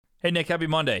Hey, Nick, happy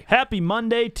Monday. Happy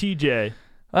Monday, TJ.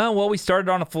 Well, we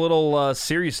started on a little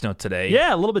serious note today.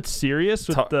 Yeah, a little bit serious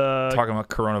with the talking about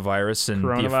coronavirus and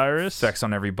the effects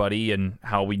on everybody and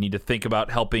how we need to think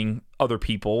about helping other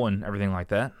people and everything like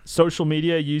that. Social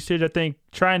media usage, I think,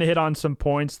 trying to hit on some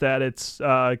points that it's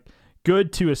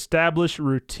good to establish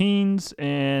routines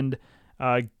and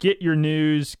get your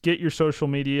news, get your social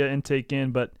media intake in,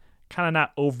 but kind of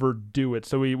not overdo it.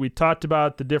 So we talked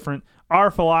about our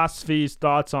philosophies,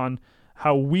 thoughts on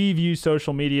how we view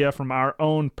social media from our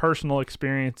own personal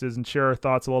experiences, and share our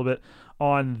thoughts a little bit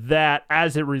on that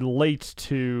as it relates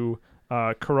to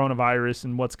coronavirus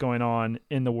and what's going on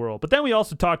in the world. But then we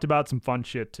also talked about some fun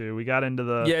shit too. We got into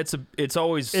the it's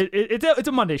always it's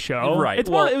a Monday show, right? It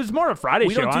was more a Friday show.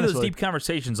 We don't do honestly. those deep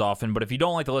conversations often, but if you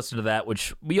don't like to listen to that,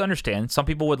 which we understand, some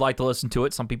people would like to listen to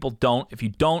it, some people don't. If you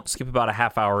don't, skip about a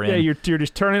half hour in. Yeah, you're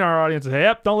just turning our audience and say,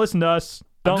 "Yep, don't listen to us."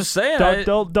 I'm just saying,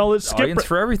 don't skip audience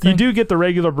for everything. You do get the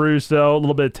regular brews though, a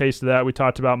little bit of taste of that. We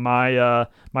talked about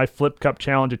my flip cup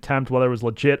challenge attempt, whether it was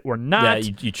legit or not.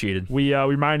 Yeah, you cheated. We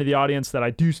reminded the audience that I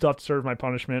do still have to serve my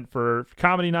punishment for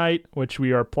comedy night, which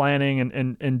we are planning,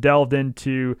 and delved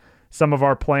into some of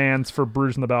our plans for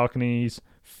Brews in the Balcony's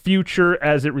future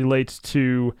as it relates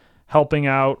to helping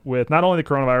out with not only the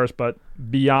coronavirus but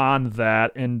beyond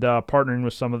that, and partnering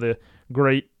with some of the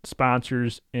great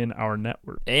sponsors in our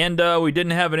network. And we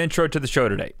didn't have an intro to the show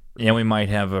today. And we might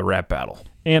have a rap battle.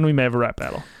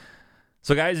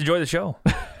 So guys, enjoy the show.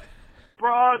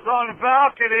 Bros on the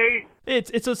balcony.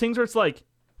 It's those things where it's like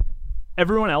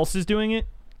everyone else is doing it.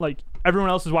 Like everyone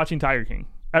else is watching Tiger King.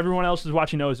 Everyone else is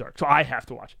watching Ozark. So I have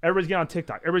to watch. Everybody's getting on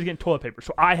TikTok. Everybody's getting toilet paper.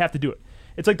 So I have to do it.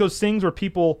 It's like those things where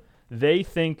people, they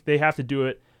think they have to do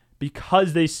it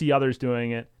because they see others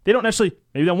doing it. They don't necessarily,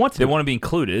 maybe they want to. They want to be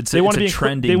included. It's a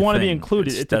trendy They want to thing. be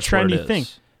included. It's a trendy thing.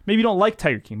 Maybe you don't like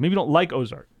Tiger King. Maybe you don't like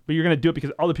Ozark. But you're going to do it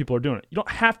because other people are doing it. You don't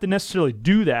have to necessarily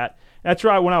do that. That's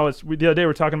right. When the other day we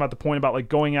were talking about the point about like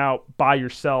going out by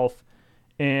yourself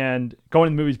and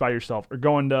going to the movies by yourself or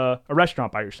going to a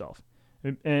restaurant by yourself.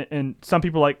 And some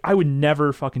people are like, I would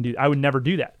never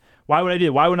do that. Why would I do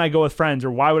it? Why wouldn't I go with friends?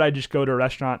 Or why would I just go to a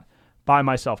restaurant by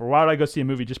myself? Or why would I go see a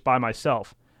movie just by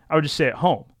myself? I would just stay at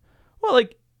home. Well,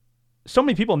 like so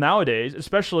many people nowadays,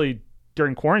 especially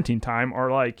during quarantine time,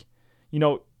 are like,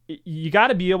 you got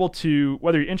to be able to,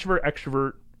 whether you're introvert,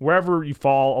 extrovert, wherever you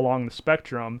fall along the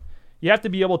spectrum, you have to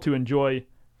be able to enjoy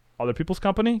other people's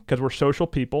company because we're social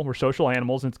people, we're social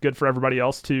animals, and it's good for everybody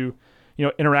else to,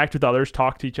 interact with others,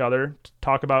 talk to each other,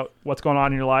 talk about what's going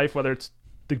on in your life, whether it's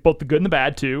both the good and the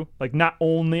bad too. Like not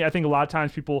only, I think a lot of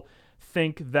times people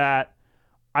think that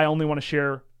I only want to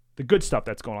share the good stuff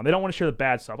that's going on. They don't want to share the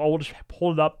bad stuff. Oh, we'll just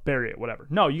hold it up, bury it, whatever.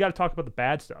 No, you got to talk about the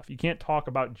bad stuff. You can't talk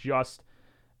about just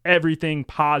everything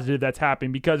positive that's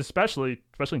happening because especially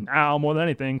now more than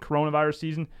anything, coronavirus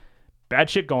season, bad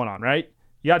shit going on, right?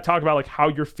 You got to talk about like how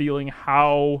you're feeling,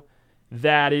 how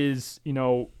that is,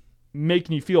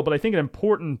 making you feel. But I think an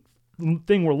important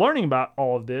thing we're learning about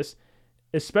all of this,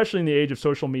 especially in the age of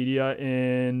social media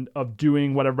and of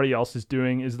doing what everybody else is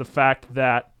doing, is the fact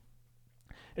that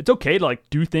it's okay to like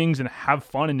do things and have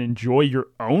fun and enjoy your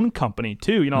own company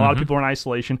too. A lot of people are in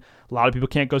isolation. A lot of people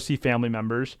can't go see family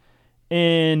members.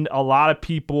 And a lot of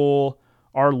people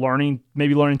are learning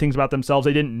things about themselves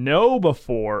they didn't know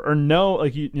before or know,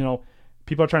 like,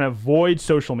 people are trying to avoid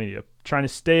social media, trying to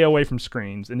stay away from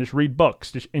screens and just read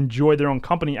books, just enjoy their own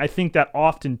company. I think that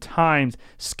oftentimes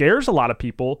scares a lot of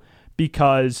people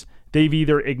because they've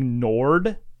either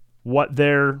ignored what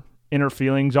their inner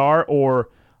feelings are or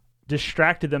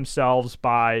distracted themselves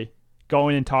by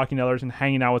going and talking to others and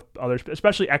hanging out with others,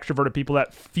 especially extroverted people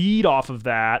that feed off of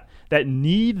that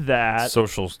need that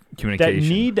social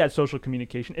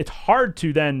communication. It's hard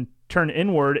to then turn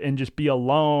inward and just be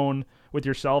alone with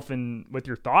yourself and with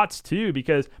your thoughts too,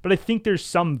 but I think there's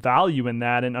some value in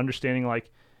that and understanding like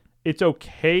it's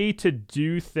okay to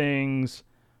do things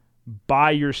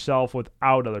by yourself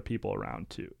without other people around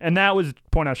too. And that was the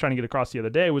point I was trying to get across the other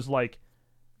day, was like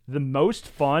the most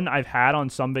fun I've had on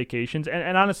some vacations,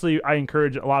 and honestly, I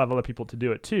encourage a lot of other people to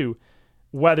do it too,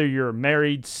 whether you're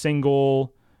married,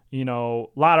 single, a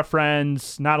lot of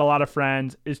friends, not a lot of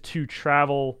friends, is to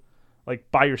travel like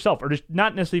by yourself, or just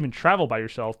not necessarily even travel by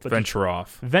yourself, but venture,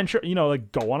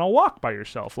 like go on a walk by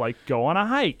yourself, like go on a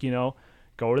hike,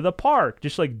 go to the park,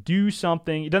 just like do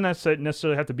something. It doesn't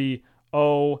necessarily have to be,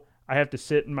 oh, I have to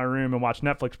sit in my room and watch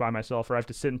Netflix by myself, or I have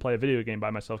to sit and play a video game by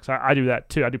myself, because I do that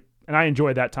too. And I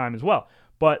enjoy that time as well.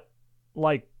 But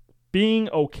like being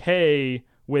okay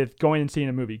with going and seeing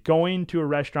a movie, going to a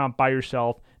restaurant by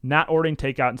yourself, not ordering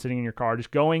takeout and sitting in your car,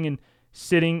 just going and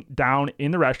sitting down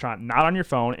in the restaurant, not on your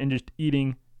phone, and just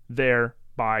eating there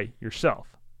by yourself.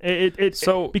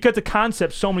 So because the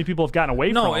concept so many people have gotten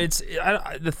away from. No,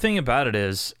 the thing about it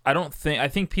is I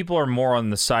think people are more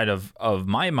on the side of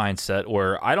my mindset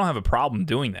where I don't have a problem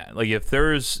doing that. Like if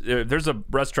there's a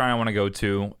restaurant I want to go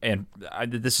to, and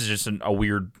this is just a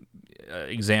weird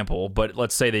example, but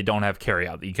let's say they don't have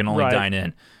carryout, that you can only dine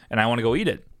in, and I want to go eat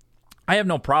it. I have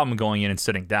no problem going in and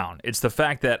sitting down. It's the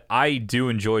fact that I do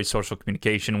enjoy social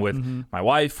communication with my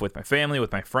wife, with my family,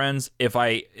 with my friends. If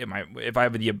I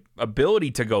have the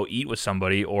ability to go eat with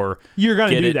somebody, or you're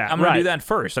going to do that, I'm going to do that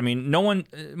first. I mean,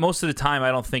 most of the time,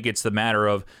 I don't think it's the matter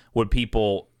of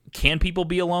can people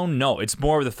be alone? No, it's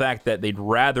more of the fact that they'd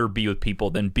rather be with people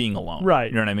than being alone. Right.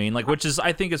 You know what I mean? Like, which is,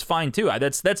 I think, is fine too.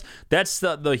 That's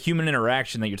the human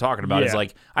interaction that you're talking about. Is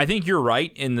like, I think you're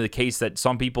right in the case that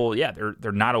some people,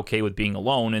 they're not okay with being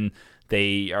alone, and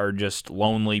they are just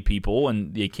lonely people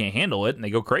and they can't handle it and they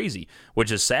go crazy, which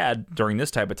is sad during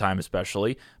this type of time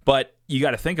especially. But you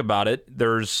got to think about it.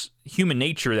 There's human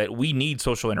nature that we need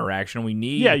social interaction. We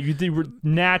need... Yeah, we're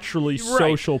naturally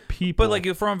social people. But like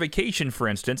if we're on vacation, for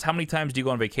instance, how many times do you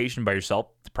go on vacation by yourself?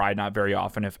 It's probably not very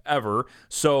often, if ever.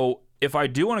 So if I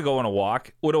do want to go on a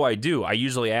walk, what do? I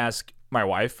usually ask my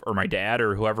wife or my dad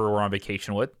or whoever we're on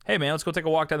vacation with, hey man, let's go take a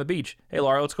walk down the beach. Hey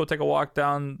Laura, let's go take a walk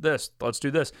down this. Let's do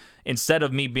this. Instead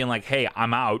of me being like, hey,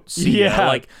 I'm out. See ya.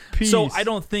 Like, peace. So I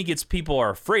don't think it's people are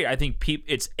afraid. I think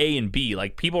it's A and B.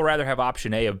 Like people rather have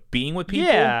option A of being with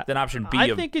people than option B.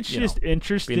 I think it's just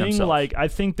interesting. Like I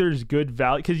think there's good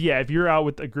value because if you're out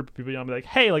with a group of people, you'll be like,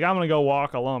 hey, like I'm gonna go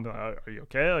walk alone. Like, are you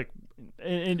okay? Like.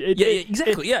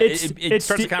 Exactly. It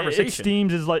starts a conversation.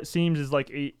 It seems as like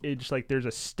it's like there's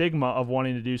a stigma of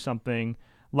wanting to do something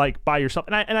like by yourself,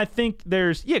 and I think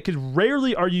there's because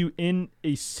rarely are you in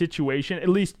a situation, at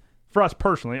least for us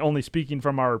personally, only speaking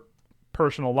from our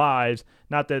personal lives,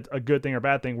 not that a good thing or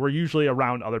bad thing. We're usually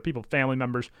around other people, family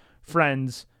members,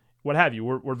 friends, what have you.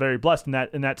 We're very blessed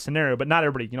in that scenario, but not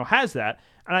everybody has that,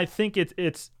 and I think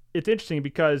it's interesting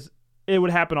because it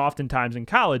would happen oftentimes in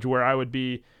college where I would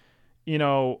be.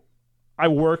 I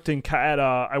worked at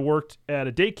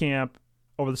a day camp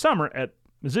over the summer at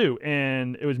Mizzou,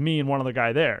 and it was me and one other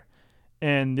guy there,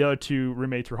 and the other two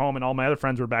roommates were home, and all my other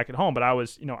friends were back at home. But I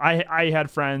was, I had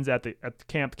friends at the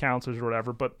camp, the counselors or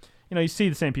whatever. But you see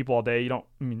the same people all day.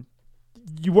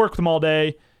 You work with them all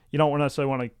day. You don't necessarily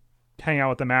want to hang out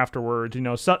with them afterwards.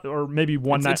 Or maybe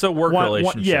one night. It's a work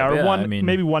relationship.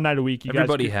 Maybe one night a week.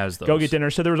 Everybody has those. Go get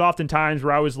dinner. So there was often times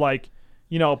where I was like,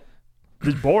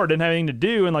 just bored, didn't have anything to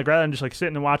do, and like rather than just like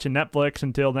sitting and watching Netflix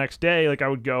until the next day, like I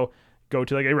would go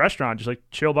to like a restaurant, just like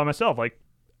chill by myself, like.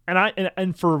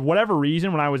 And for whatever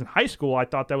reason, when I was in high school, I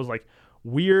thought that was like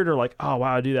weird or like, oh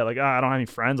wow, I do that, like I don't have any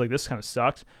friends, like this kind of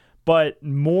sucks. But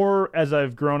more as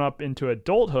I've grown up into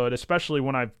adulthood, especially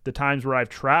when the times where I've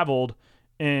traveled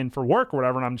and for work or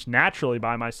whatever, and I'm just naturally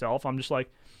by myself, I'm just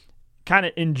like kind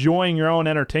of enjoying your own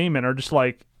entertainment or just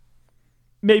like.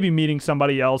 Maybe meeting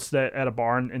somebody else at a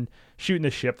bar and shooting the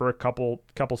shit for a couple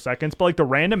seconds. But like the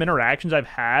random interactions I've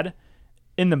had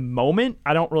in the moment,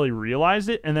 I don't really realize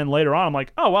it. And then later on, I'm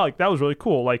like, oh, wow, like that was really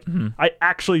cool. Like I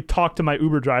actually talked to my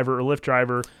Uber driver or Lyft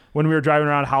driver when we were driving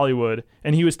around Hollywood,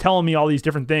 and he was telling me all these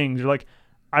different things. Or like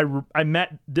I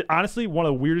met, honestly, one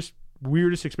of the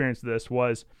weirdest experiences of this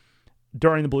was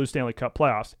during the Blue Stanley Cup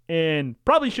playoffs. And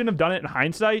probably shouldn't have done it in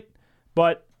hindsight,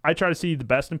 but I try to see the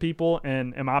best in people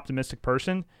and am an optimistic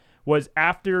person. Was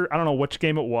after, I don't know which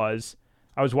game it was,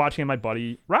 I was watching at my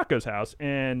buddy Rocco's house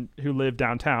and who lived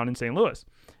downtown in St. Louis.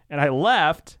 And I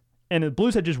left and the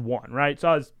Blues had just won, right? So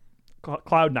I was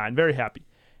cloud nine, very happy.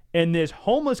 And this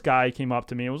homeless guy came up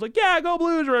to me and was like, yeah, go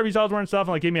Blues, or whatever. He saw I was wearing stuff and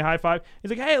like gave me a high five. He's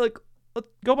like, hey, like, let's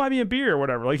go buy me a beer or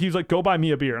whatever. Like he was like, go buy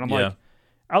me a beer. And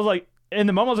I was like, in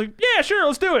the moment I was like, yeah, sure,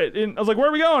 let's do it. And I was like, where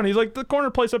are we going? He's like, the corner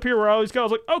place up here where I always go. I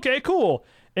was like, okay, cool.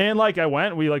 And like I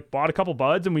went, we like bought a couple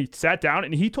buds and we sat down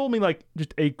and he told me like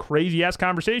just a crazy ass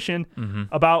conversation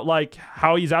about like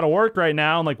how he's out of work right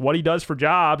now and like what he does for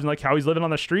jobs and like how he's living on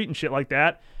the street and shit like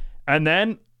that. And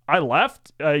then I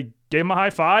left, I gave him a high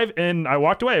five and I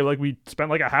walked away. Like we spent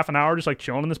like a half an hour just like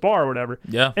chilling in this bar or whatever.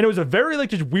 Yeah. And it was a very like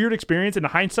just weird experience. In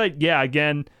hindsight, yeah,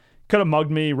 again, could have mugged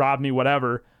me, robbed me,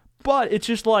 whatever. But it's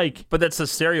just like... But that's a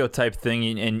stereotype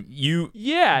thing and you...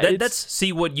 Yeah. That's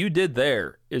see, what you did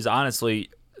there is honestly...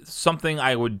 something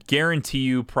I would guarantee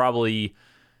you probably,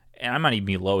 and I might even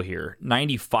be low here,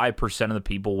 95% of the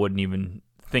people wouldn't even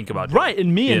think about doing. Right,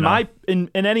 and me in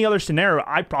any other scenario,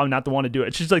 I'm probably not the one to do it.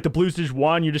 It's just like the Blues just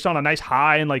won, you're just on a nice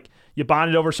high, and like you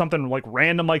bonded over something like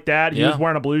random like that. He was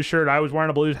wearing a Blues shirt, I was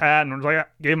wearing a Blues hat, and I was like,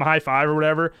 gave him a high five or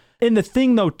whatever. And the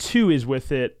thing though too is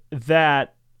with it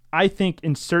that I think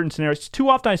in certain scenarios, too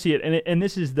often I see it, and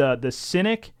this is the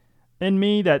cynic in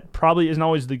me that probably isn't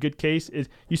always the good case is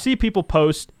you see people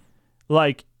post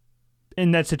like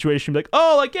in that situation, like,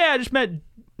 oh, like, yeah, I just met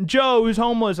Joe who's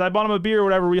homeless. I bought him a beer or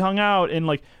whatever. We hung out. And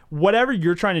like whatever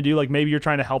you're trying to do, like maybe you're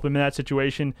trying to help him in that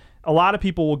situation. A lot of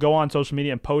people will go on social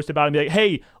media and post about it and be like,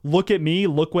 hey, look at me.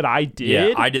 Look what I did.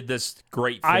 Yeah, I did this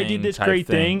great thing. I did this great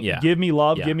thing. Yeah. Give me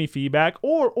love. Yeah. Give me feedback.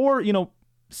 Or, you know,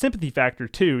 sympathy factor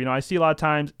too. You know, I see a lot of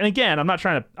times, and again, I'm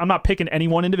not picking any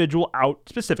one individual out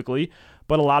specifically,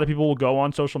 but a lot of people will go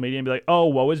on social media and be like, oh,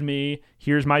 woe is me.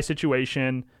 Here's my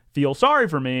situation. Feel sorry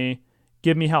for me.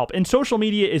 Give me help. And social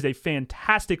media is a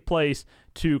fantastic place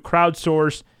to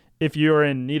crowdsource if you're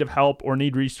in need of help or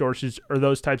need resources or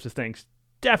those types of things.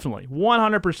 Definitely,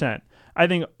 100%. I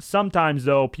think sometimes,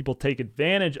 though, people take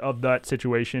advantage of that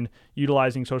situation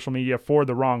utilizing social media for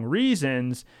the wrong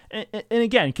reasons. And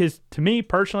again, because to me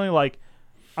personally, like,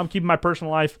 I'm keeping my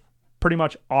personal life pretty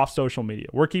much off social media.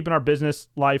 We're keeping our business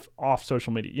life off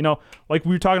social media. You know, like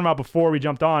we were talking about before we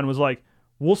jumped on, was like,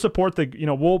 we'll support the, you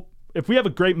know, if we have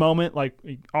a great moment, like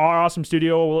our awesome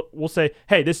studio, we'll say,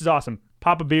 hey, this is awesome.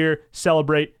 Pop a beer,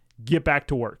 celebrate, get back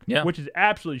to work. Yeah. Which is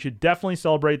absolutely, you should definitely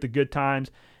celebrate the good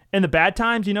times. And the bad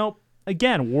times, you know,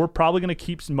 again, we're probably going to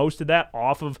keep most of that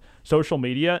off of social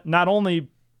media, not only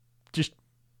just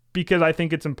because I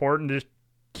think it's important to just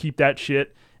keep that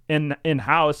shit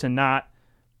in-house and not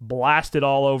blast it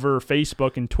all over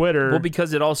Facebook and Twitter. Well,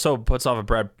 because it also puts off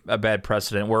a bad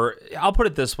precedent where, I'll put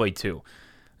it this way too.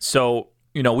 So,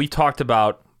 you know, we talked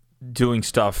about doing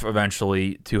stuff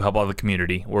eventually to help out the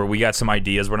community where we got some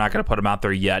ideas. We're not going to put them out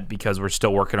there yet because we're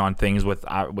still working on things with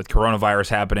coronavirus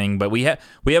happening, but we have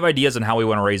ideas on how we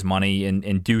want to raise money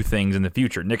and do things in the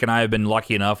future. Nick and I have been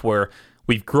lucky enough where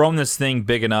we've grown this thing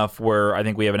big enough where I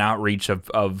think we have an outreach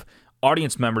of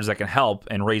audience members that can help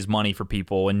and raise money for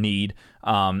people in need.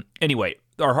 Anyway,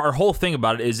 our whole thing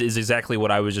about it is exactly what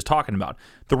I was just talking about.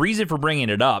 The reason for bringing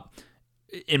it up,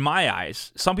 in my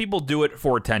eyes, some people do it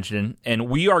for attention, and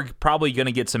we are probably going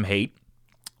to get some hate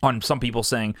on some people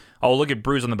saying, oh, look at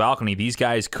Brews on the Balcony. These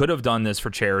guys could have done this for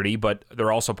charity, but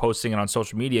they're also posting it on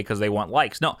social media because they want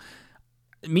likes. No,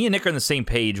 me and Nick are on the same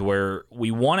page where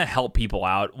we want to help people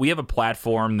out. We have a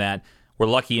platform that we're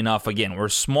lucky enough. Again, we're a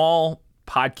small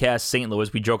podcast, St.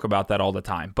 Louis. We joke about that all the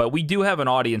time, but we do have an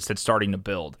audience that's starting to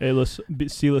build. A-list,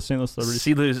 C-list, St. Louis celebrities.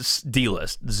 C-list,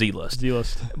 D-list, Z-list.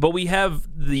 D-list. But we have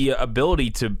the ability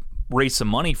to raise some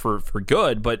money for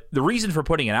good, but the reason for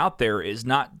putting it out there is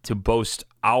not to boast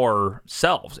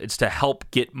ourselves. It's to help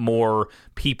get more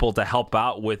people to help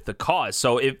out with the cause.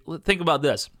 So think about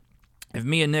this. If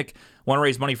me and Nick want to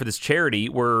raise money for this charity,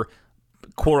 we're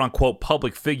quote-unquote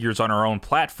public figures on our own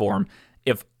platform.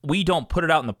 If we don't put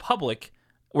it out in the public,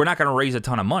 we're not going to raise a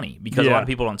ton of money because a lot of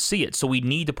people don't see it. So we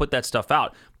need to put that stuff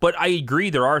out. But I agree,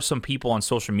 there are some people on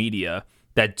social media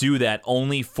that do that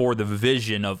only for the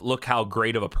vision of, look how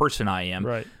great of a person I am.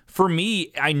 Right. For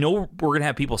me, I know we're going to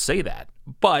have people say that.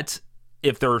 But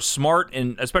if they're smart,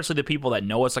 and especially the people that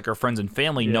know us, like our friends and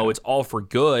family, know it's all for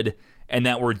good and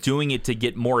that we're doing it to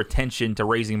get more attention, to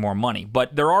raising more money.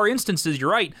 But there are instances, you're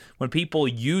right, when people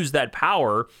use that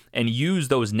power and use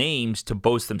those names to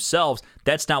boast themselves.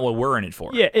 That's not what we're in it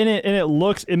for. Yeah, and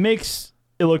it makes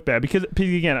it look bad because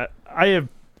again, I have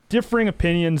differing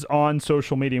opinions on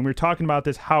social media, and we were talking about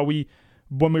this, how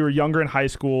when we were younger in high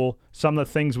school, some of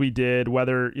the things we did,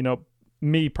 whether, you know,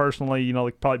 me personally, you know,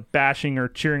 like probably bashing or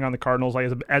cheering on the Cardinals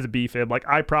like as a B-fib. Like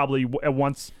I probably at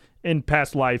once in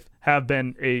past life have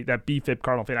been that B-fib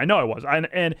Cardinal fan. I know I was.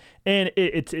 And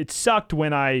it sucked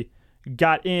when I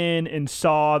got in and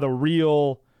saw the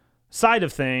real side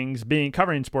of things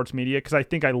covering sports media, because I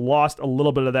think I lost a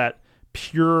little bit of that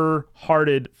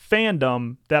pure-hearted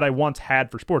fandom that I once had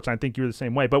for sports. I think you're the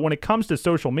same way. But when it comes to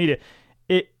social media,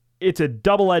 it's a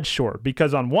double-edged sword,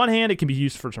 because on one hand, it can be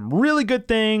used for some really good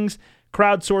things,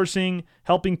 crowdsourcing,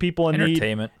 helping people in need,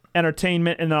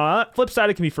 entertainment, and on the flip side,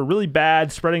 it can be for really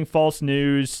bad, spreading false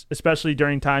news, especially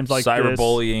during times like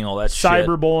cyberbullying, all that shit.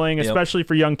 Cyberbullying, especially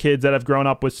for young kids that have grown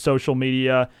up with social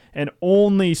media and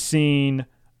only seen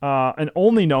and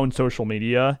only known social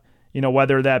media, you know,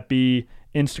 whether that be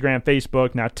Instagram,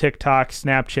 Facebook, now TikTok,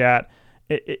 Snapchat.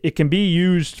 It can be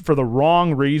used for the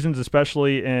wrong reasons,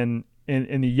 especially in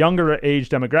the younger age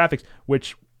demographics,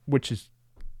 which is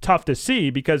tough to see,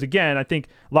 because again, I think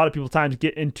a lot of people at times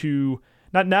get into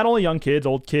not only young kids,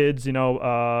 old kids, you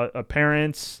know,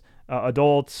 parents,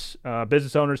 adults,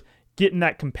 business owners, get in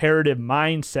that comparative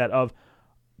mindset of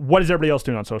what is everybody else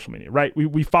doing on social media, right?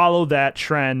 We follow that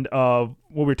trend of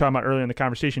what we were talking about earlier in the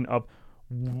conversation of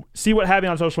see what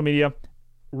happening on social media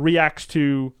reacts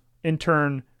to, in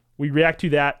turn, we react to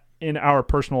that in our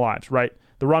personal lives, right?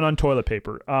 The run on toilet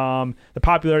paper, the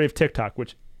popularity of TikTok,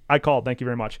 which I called. Thank you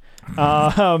very much.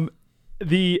 All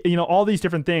these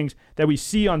different things that we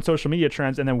see on social media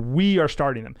trends, and then we are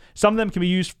starting them. Some of them can be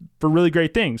used for really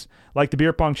great things, like the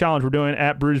beer pong challenge we're doing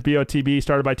at Brews BOTB,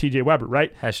 started by TJ Weber,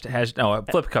 right?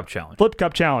 Flip cup challenge. Flip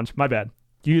cup challenge. My bad.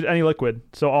 Use any liquid,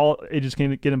 so all ages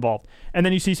can get involved. And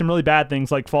then you see some really bad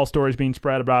things like false stories being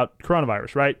spread about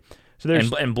coronavirus, right? So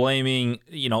there's and blaming,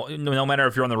 no matter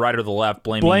if you're on the right or the left,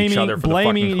 blaming each other for the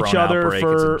fucking corona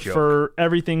outbreak. For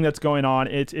everything that's going on.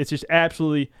 It's just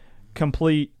absolutely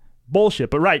complete bullshit.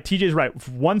 But right, TJ's right.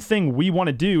 One thing we want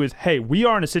to do is, hey, we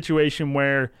are in a situation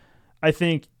where I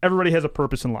think everybody has a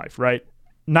purpose in life, right?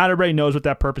 Not everybody knows what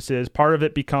that purpose is. Part of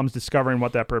it becomes discovering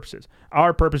what that purpose is.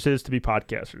 Our purpose is to be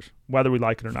podcasters, whether we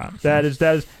like it or not. That is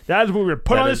what we were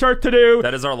put on this earth to do.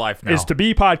 That is our life now. Is to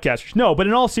be podcasters. No, but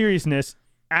in all seriousness,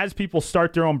 as people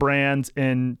start their own brands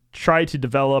and try to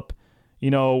develop,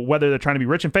 whether they're trying to be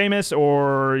rich and famous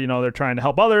or, they're trying to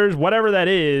help others, whatever that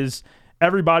is,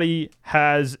 everybody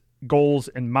has goals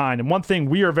in mind. And one thing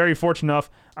we are very fortunate enough,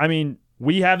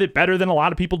 we have it better than a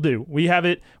lot of people do. We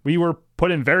were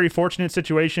put in very fortunate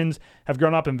situations, have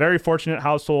grown up in very fortunate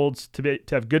households to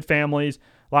have good families,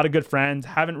 a lot of good friends,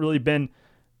 haven't really been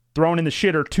thrown in the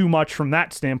shitter too much from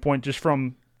that standpoint, just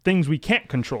from things we can't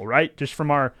control, right? Just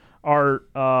from our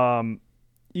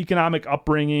economic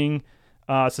upbringing,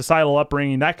 societal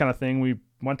upbringing, that kind of thing. We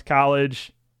went to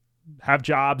college, have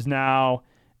jobs now,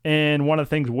 and one of the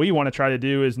things we want to try to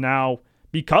do is now,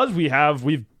 because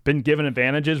we've been given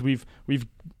advantages, we've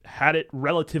had it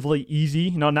relatively easy,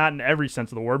 not in every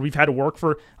sense of the word. We've had to work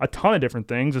for a ton of different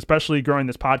things, especially growing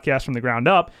this podcast from the ground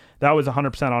up. That was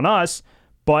 100% on us.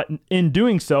 But in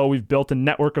doing so, we've built a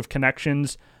network of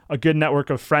connections, a good network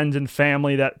of friends and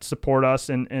family that support us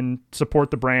and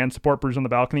support the brand, support Brews on the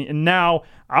Balcony. And now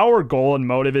our goal and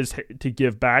motive is to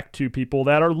give back to people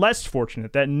that are less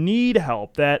fortunate, that need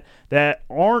help, that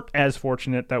aren't as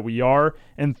fortunate that we are.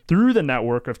 And through the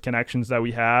network of connections that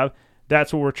we have,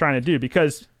 that's what we're trying to do.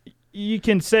 Because you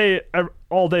can say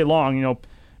all day long,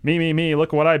 me,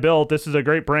 look what I built. This is a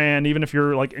great brand. Even if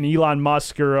you're like an Elon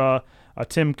Musk or a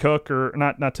Tim Cook, or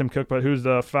not Tim Cook, but who's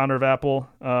the founder of Apple?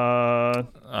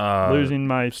 Losing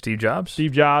my Steve Jobs.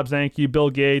 Steve Jobs, thank you. Bill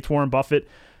Gates, Warren Buffett,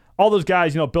 all those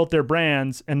guys, built their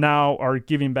brands and now are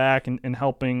giving back and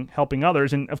helping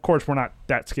others. And of course, we're not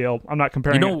that scale. I'm not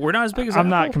comparing. We're not as big as I'm Apple.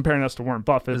 not comparing us to Warren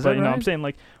Buffett, Is but that right? I'm saying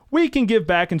like we can give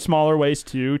back in smaller ways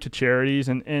too to charities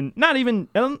and not even.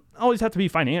 It doesn't always have to be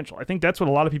financial. I think that's what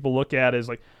a lot of people look at is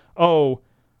like, are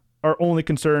only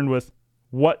concerned with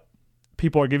what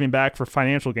people are giving back for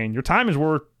financial gain. Your time is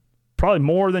worth probably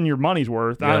more than your money's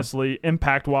worth, honestly,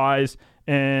 impact-wise,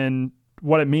 and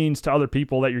what it means to other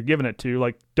people that you're giving it to,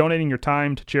 like donating your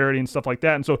time to charity and stuff like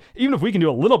that. And so even if we can do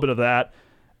a little bit of that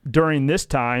during this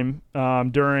time,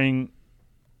 during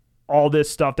all this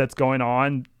stuff that's going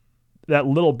on, that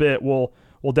little bit will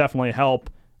definitely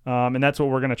help. And that's what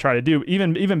we're going to try to do.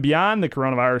 Even beyond the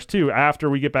coronavirus too,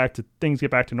 after things get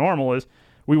back to normal, is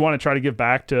we want to try to give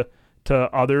back to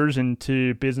others and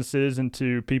to businesses and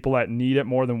to people that need it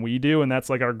more than we do. And that's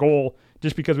like our goal.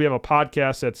 Just because we have a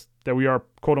podcast that we are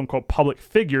quote unquote public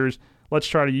figures, let's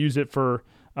try to use it for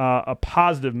a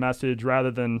positive message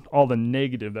rather than all the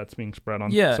negative that's being spread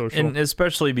on social. And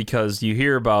especially because you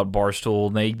hear about Barstool,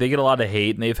 and they get a lot of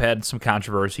hate, and they've had some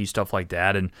controversy, stuff like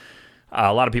that. And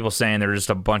a lot of people saying they're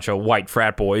just a bunch of white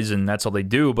frat boys and that's all they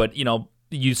do. But,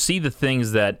 you see the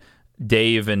things that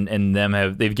Dave and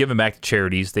them they've given back to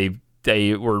charities.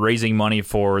 They were raising money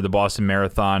for the Boston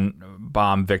Marathon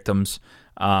bomb victims.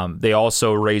 They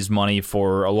also raised money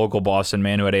for a local Boston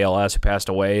man who had ALS who passed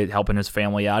away, helping his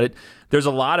family out. There's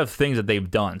a lot of things that they've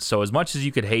done. So as much as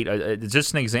you could hate,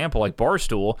 just an example like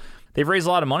Barstool, they've raised a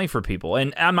lot of money for people.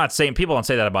 And I'm not saying, people don't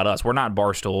say that about us. We're not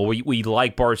Barstool. We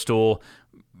like Barstool,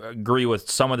 agree with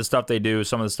some of the stuff they do,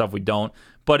 some of the stuff we don't.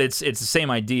 But it's the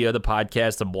same idea, the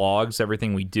podcast, the blogs,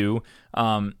 everything we do.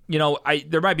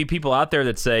 There might be people out there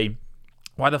that say,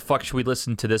 why the fuck should we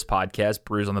listen to this podcast,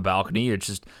 Brews on the Balcony? It's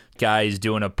just guys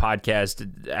doing a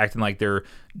podcast acting like they're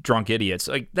drunk idiots.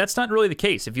 Like, that's not really the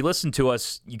case. If you listen to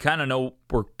us, you kind of know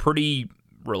we're pretty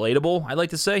relatable, I'd like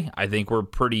to say. I think we're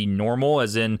pretty normal,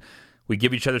 as in we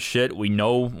give each other shit. We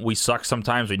know we suck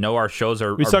sometimes. We know our shows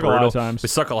are suck brutal. A lot of times. We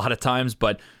suck a lot of times,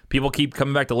 but people keep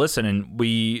coming back to listen, and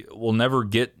we will never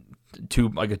get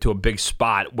to a big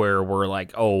spot where we're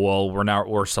like, oh well,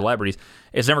 we're celebrities.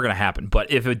 It's never going to happen. But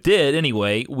if it did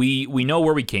anyway, we know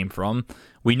where we came from.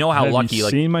 We know how lucky. Have you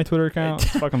seen my Twitter account?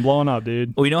 It's fucking blowing up,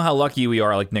 dude. We know how lucky we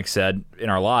are, like Nick said, in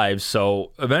our lives.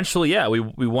 So eventually, yeah, we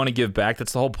want to give back.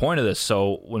 That's the whole point of this.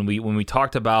 So when we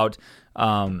talked about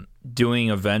doing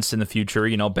events in the future,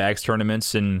 bags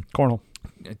tournaments and cornhole.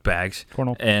 bags,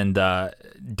 Cornhole. and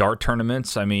dart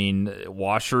tournaments. I mean,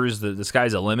 washers. The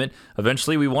sky's the limit.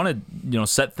 Eventually, we want to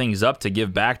set things up to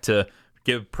give back, to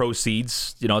give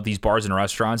proceeds at these bars and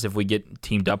restaurants if we get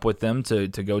teamed up with them to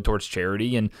go towards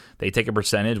charity, and they take a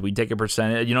percentage, we take a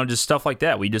percentage, just stuff like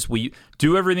that. We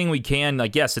do everything we can.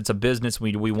 Like, yes, it's a business.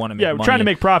 We want to make money. We're trying to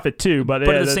make profit too, but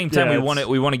at the same time,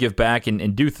 we want to give back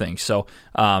and do things. So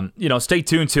stay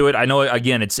tuned to it. I know,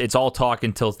 again, it's all talk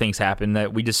until things happen.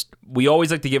 That we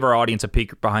always like to give our audience a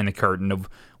peek behind the curtain of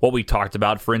what we talked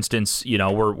about. For instance,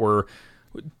 we're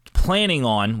planning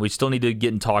on, we still need to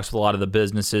get in talks with a lot of the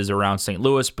businesses around St.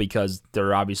 Louis, because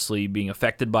they're obviously being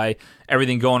affected by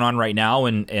everything going on right now,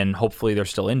 and hopefully they're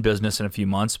still in business in a few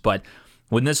months. But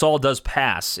when this all does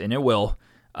pass, and it will,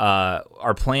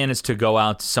 our plan is to go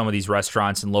out to some of these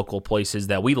restaurants and local places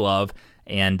that we love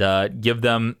and give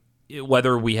them,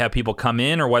 whether we have people come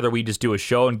in or whether we just do a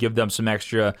show and give them some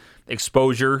extra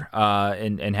exposure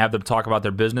and have them talk about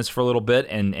their business for a little bit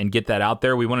and get that out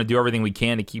there. We want to do everything we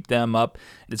can to keep them up.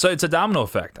 It's a domino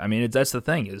effect. I mean, that's the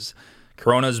thing, is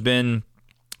Corona's been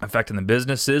affecting the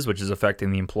businesses, which is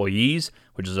affecting the employees,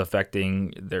 which is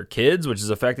affecting their kids, which is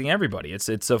affecting everybody. It's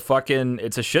a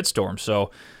shitstorm.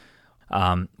 So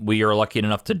we are lucky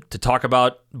enough to talk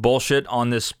about bullshit on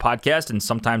this podcast, and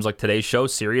sometimes, like today's show,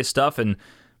 serious stuff, and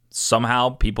somehow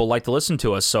people like to listen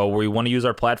to us. So we want to use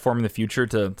our platform in the future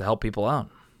to help people out.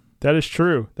 That is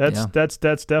true. That's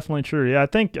definitely true. Yeah, I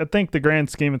think the grand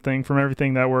scheme of thing from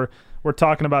everything that we're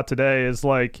talking about today is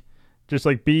just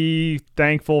be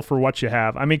thankful for what you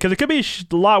have. I mean, because it could be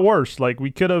a lot worse. Like,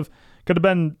 we could have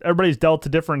been, everybody's dealt a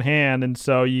different hand, and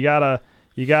so you gotta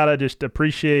just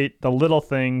appreciate the little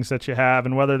things that you have,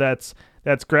 and whether that's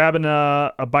grabbing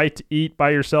a bite to eat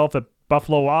by yourself at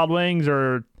Buffalo Wild Wings,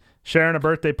 or sharing a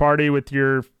birthday party with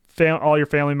all your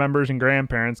family members and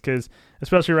grandparents, because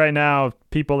especially right now,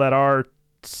 people that are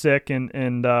sick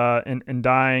and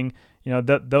dying,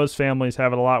 those families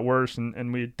have it a lot worse,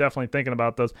 and we're definitely thinking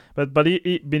about those. But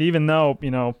even though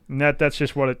that's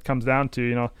just what it comes down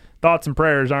to. Thoughts and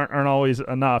prayers aren't always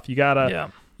enough. You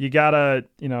gotta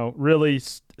really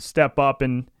step up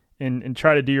and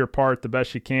try to do your part the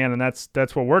best you can, and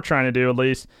that's what we're trying to do, at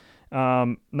least.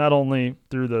 Not only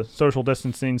through the social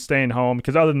distancing, staying home,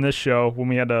 because other than this show, when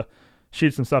we had to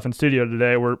shoot some stuff in studio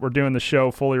today, we're doing the show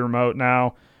fully remote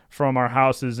now from our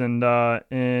houses, and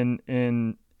everybody's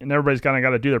kind of got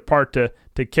to do their part to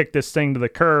kick this thing to the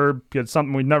curb, because it's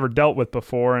something we've never dealt with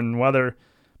before. And whether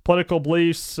political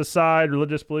beliefs aside,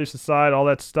 religious beliefs aside, all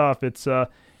that stuff,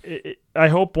 I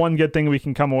hope one good thing we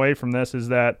can come away from this is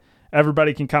that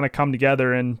everybody can kind of come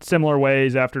together in similar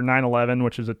ways after 9/11,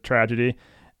 which is a tragedy,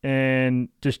 and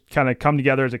just kind of come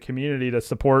together as a community to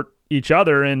support each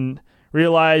other and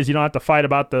realize you don't have to fight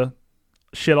about the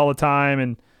shit all the time,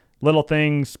 and little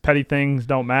things, petty things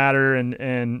don't matter,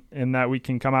 and that we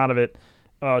can come out of it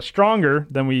stronger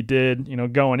than we did,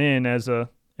 going in as a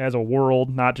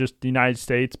world, not just the United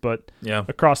States, but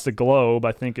across the globe.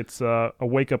 I think it's a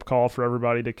wake-up call for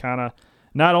everybody to kind of,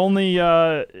 not only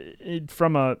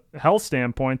from a health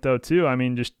standpoint, though, too. I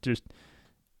mean, just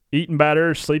eating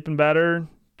better, sleeping better,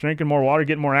 drinking more water,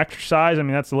 getting more exercise. I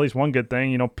mean, that's at least one good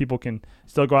thing. People can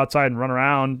still go outside and run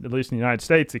around, at least in the United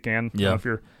States they can. Yeah. If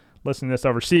you're listening to this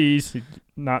overseas,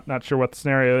 not sure what the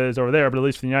scenario is over there, but at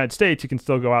least in the United States, you can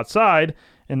still go outside,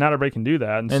 and not everybody can do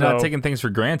that. And so, not taking things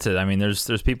for granted. I mean,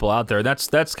 there's people out there.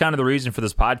 That's kind of the reason for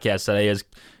this podcast today is,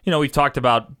 we've talked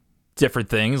about different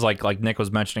things, like Nick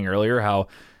was mentioning earlier, how,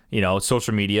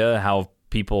 social media, how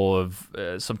people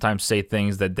have sometimes say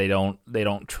things that they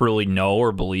don't truly know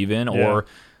or believe in, or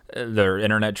they're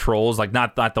internet trolls, like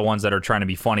not the ones that are trying to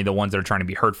be funny, the ones that are trying to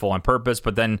be hurtful on purpose.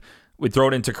 But then we throw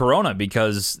it into Corona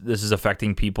because this is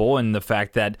affecting people, and the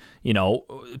fact that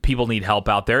people need help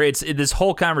out there. This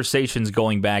whole conversation's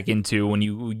going back into when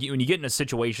you get in a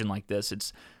situation like this,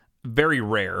 it's very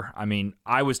rare. I mean,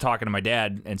 I was talking to my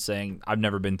dad and saying, I've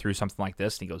never been through something like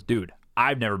this, and he goes, dude,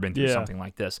 I've never been through something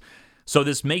like this. So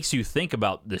this makes you think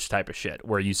about this type of shit,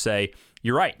 where you say,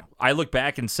 you're right. I look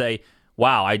back and say,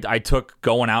 wow, I took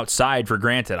going outside for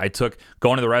granted. I took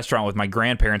going to the restaurant with my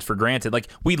grandparents for granted. Like,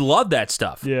 we love that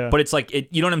stuff. Yeah. But it's like,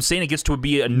 you know what I'm saying? It gets to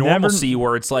be a normalcy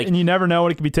where it's like... And you never know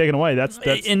when it can be taken away.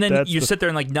 And then you sit there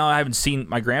and like, no, I haven't seen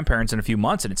my grandparents in a few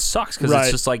months, and it sucks because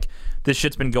it's just like, this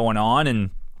shit's been going on,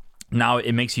 and now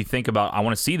it makes you think about, I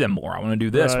want to see them more. I want to do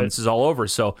this when this is all over.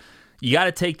 So you got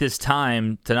to take this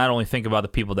time to not only think about the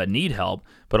people that need help,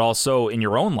 but also in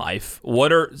your own life.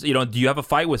 Do you have a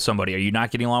fight with somebody? Are you not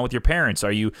getting along with your parents?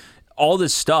 All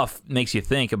this stuff makes you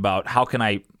think about, how can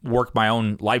I work my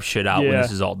own life shit out when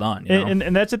this is all done?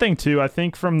 And that's the thing too. I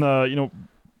think from the,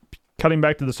 cutting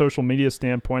back to the social media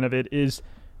standpoint of it, is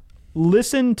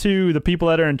listen to the people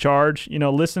that are in charge.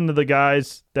 Listen to the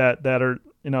guys that are,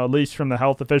 at least from the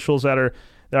health officials that are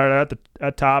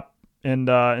at top and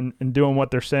doing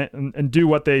what they're saying and do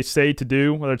what they say to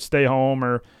do, whether it's stay home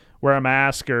or wear a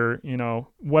mask or,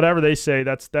 whatever they say,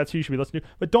 that's who you should be listening to.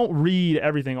 But don't read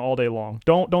everything all day long.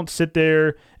 Don't sit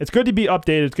there. It's good to be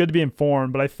updated. It's good to be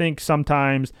informed. But I think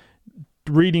sometimes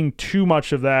reading too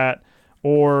much of that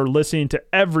or listening to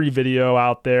every video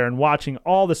out there and watching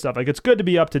all this stuff, like, it's good to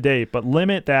be up to date, but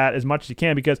limit that as much as you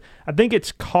can, because I think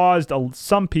it's caused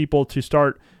some people to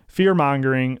start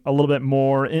fear-mongering a little bit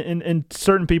more, and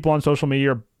certain people on social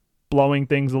media are blowing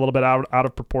things a little bit out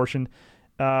of proportion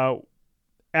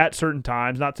at certain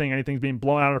times. Not saying anything's being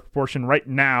blown out of proportion right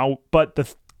now, but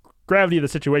the gravity of the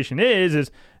situation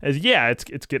is yeah,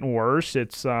 it's getting worse.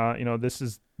 It's this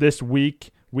is this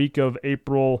week of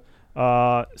April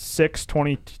 6,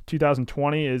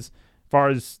 2020, as far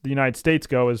as the United States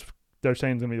go, is they're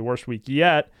saying it's going to be the worst week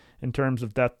yet in terms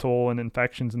of death toll and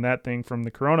infections and that thing from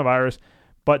the coronavirus.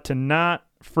 But to not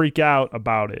freak out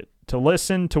about it, to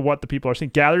listen to what the people are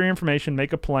saying, gather your information,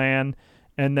 make a plan,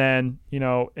 and then,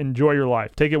 enjoy your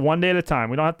life. Take it one day at a time.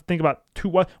 We don't have to think about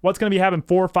what's going to be happening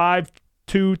 4, 5,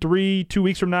 2, 3, 2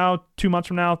 weeks from now, 2 months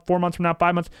from now, 4 months from now,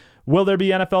 5 months. Will there be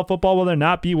NFL football? Will there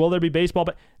not be? Will there be baseball?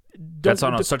 But that's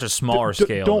on such a smaller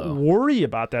scale. Don't worry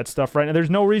about that stuff right now. There's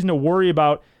no reason to worry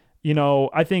about,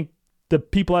 I think the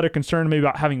people that are concerned maybe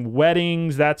about having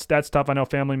weddings, that's tough. I know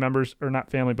family members, or not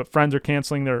family, but friends are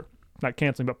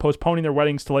but postponing their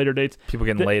weddings to later dates. People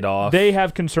getting laid off. They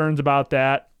have concerns about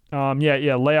that.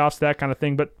 Layoffs, that kind of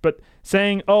thing. But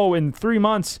saying, in 3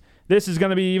 months, this is going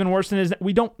to be even worse than it is,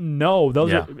 we don't know.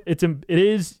 It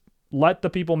is let the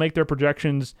people make their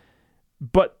projections,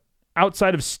 but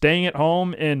outside of staying at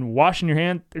home and washing your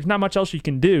hand, there's not much else you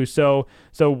can do. So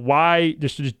why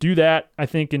just do that, I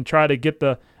think, and try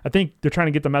to I think they're trying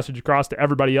to get the message across to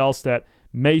everybody else that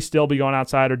may still be going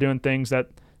outside or doing things that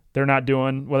they're not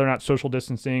doing, whether or not social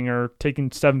distancing or taking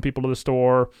 7 people to the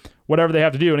store, whatever they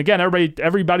have to do. And again,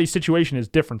 everybody's situation is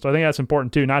different. So I think that's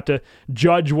important too, not to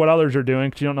judge what others are doing,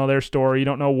 because you don't know their story. You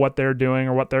don't know what they're doing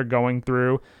or what they're going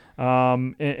through.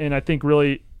 And I think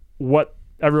really what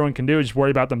everyone can do is just worry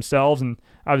about themselves and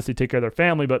obviously take care of their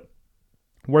family, but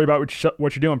worry about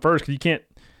what you're doing first, because you can't.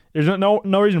 There's no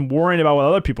reason worrying about what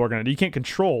other people are going to do. You can't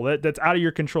control that. That's out of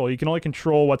your control. You can only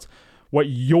control what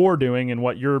you're doing and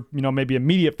what your maybe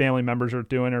immediate family members are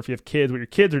doing, or if you have kids, what your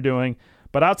kids are doing.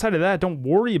 But outside of that, don't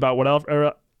worry about what else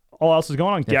all else is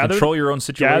going on. Control your own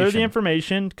situation. Gather the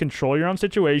information. Control your own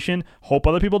situation. Hope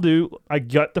other people do. I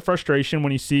get the frustration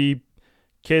when you see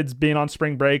kids being on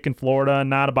spring break in Florida and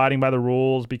not abiding by the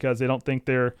rules because they don't think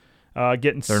they're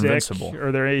getting sick invincible,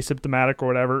 or they're asymptomatic or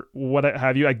whatever, what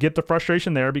have you. I get the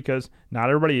frustration there because not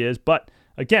everybody is. But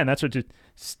again, that's what you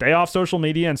stay off social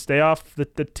media and stay off the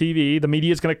TV. The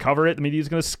media is going to cover it. The media is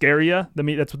going to scare you.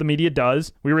 That's what the media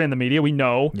does. We were in the media. We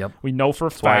know. Yep. We know for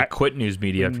a fact. Why I quit news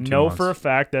media after 2 months. We know for a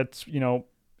fact that's, and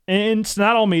it's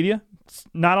not all media. It's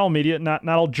not all media. Not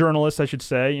all journalists, I should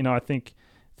say. I think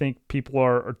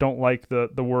people don't like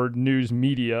the word news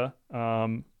media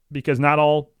because not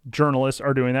all journalists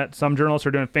are doing that. Some journalists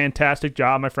are doing a fantastic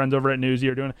job. My friends over at Newsy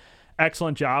are doing an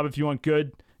excellent job. If you want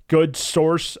good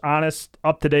source, honest,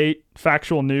 up-to-date,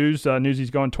 factual news, Newsy's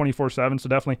going 24/7, so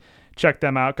definitely check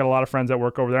them out. Got a lot of friends that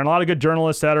work over there, and a lot of good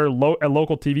journalists that are at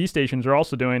local TV stations are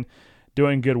also doing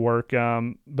good work.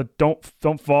 But don't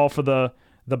fall for the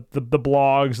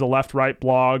blogs, the left-right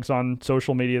blogs on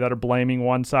social media that are blaming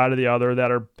one side or the other,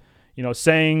 that are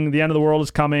saying the end of the world is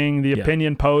coming, the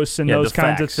opinion posts and those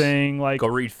kinds of things. Like, go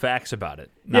read facts about it.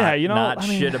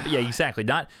 Exactly.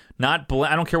 Not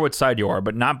I don't care what side you are,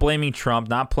 but not blaming Trump,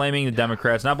 not blaming the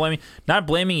Democrats, not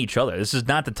blaming each other. This is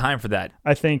not the time for that.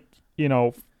 I think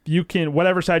you can,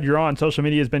 whatever side you're on, social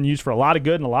media has been used for a lot of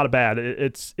good and a lot of bad.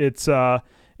 It's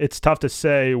tough to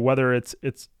say whether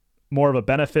it's more of a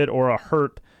benefit or a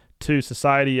hurt to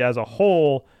society as a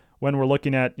whole when we're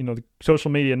looking at the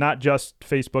social media, not just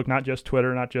Facebook, not just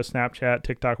Twitter, not just Snapchat,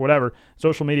 TikTok, whatever,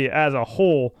 social media as a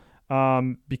whole.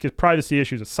 Because privacy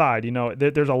issues aside,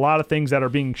 there's a lot of things that are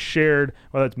being shared,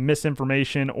 whether it's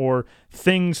misinformation or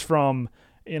things from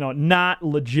not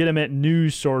legitimate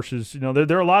news sources.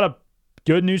 There are a lot of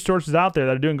good news sources out there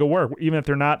that are doing good work, even if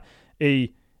they're not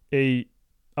a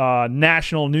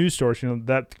national news source.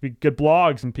 That could be good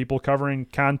blogs and people covering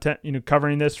content,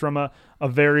 covering this from a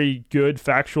very good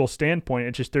factual standpoint.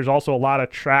 It's just there's also a lot of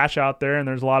trash out there, and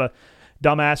there's a lot of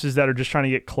dumbasses that are just trying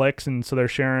to get clicks, and so they're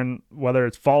sharing whether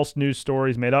it's false news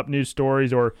stories, made up news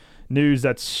stories, or news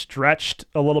that's stretched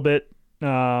a little bit,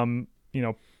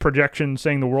 projections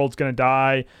saying the world's going to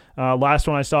die. Last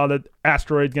one I saw, that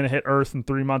asteroid's going to hit Earth in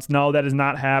 3 months. No, that is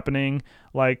not happening.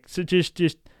 Like, so just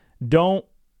don't.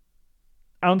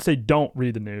 I don't say don't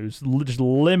read the news. Just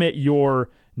limit your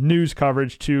news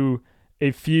coverage to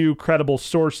a few credible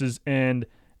sources and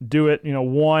do it,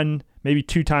 1, maybe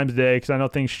 2 times a day, because I know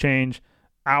things change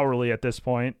hourly at this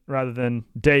point rather than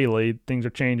daily. Things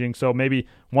are changing. So maybe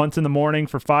once in the morning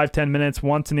for 5-10 minutes,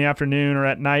 once in the afternoon or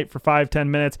at night for 5-10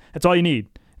 minutes. That's all you need.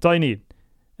 That's all you need.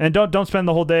 And don't spend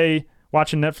the whole day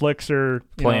watching Netflix or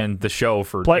playing the show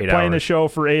for 8 hours. Playing the show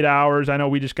for 8 hours. I know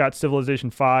we just got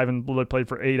Civilization 5 and literally played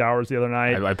for 8 hours the other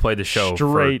night. I played the show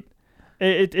straight.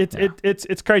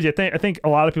 It's crazy. I think a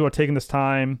lot of people are taking this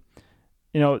time.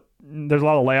 There's a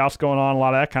lot of layoffs going on, a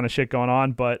lot of that kind of shit going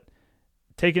on, but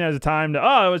taking it as a time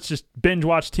to let's just binge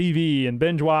watch TV and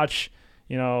binge watch,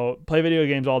 play video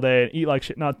games all day and eat like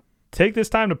shit. Now, take this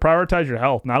time to prioritize your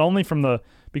health, not only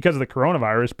because of the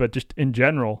coronavirus, but just in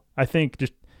general. I think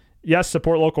just, yes,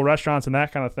 support local restaurants and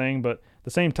that kind of thing, but at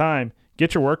the same time,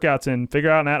 get your workouts in, figure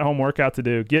out an at-home workout to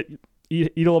do,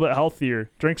 eat a little bit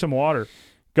healthier, drink some water,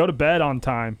 go to bed on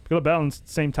time, go to bed on the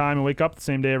same time and wake up the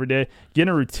same day every day, get in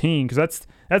a routine, because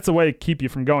that's the way to keep you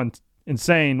from going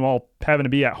insane while having to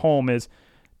be at home, is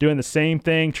doing the same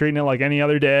thing, treating it like any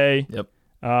other day. Yep.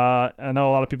 I know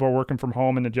a lot of people are working from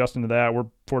home and adjusting to that. We're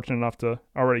fortunate enough to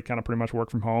already kind of pretty much work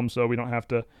from home, so we don't have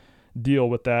to deal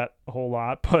with that a whole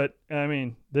lot. But I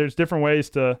mean, there's different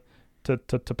ways to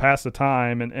pass the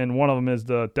time, and one of them is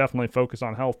to definitely focus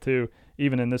on health too,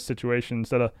 even in this situation,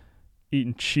 instead of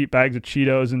eating cheap bags of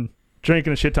Cheetos and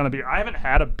drinking a shit ton of beer. I haven't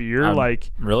had a beer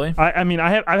really. I've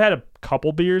had a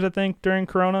couple beers, I think, during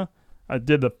Corona. I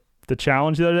did the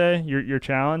challenge the other day, your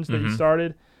challenge that you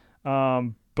started,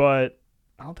 but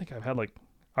I don't think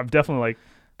I've definitely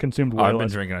consumed way I've been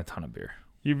less. drinking a ton of beer.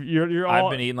 You're all,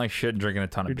 I've been eating like shit and drinking a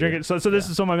ton of beer. Drinking, so this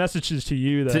is my message is to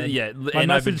you then.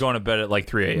 I've been going to bed at like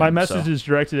 3 a.m. My message is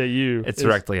directed at you. It's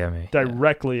directly at me.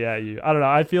 Directly at you. I don't know.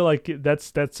 I feel like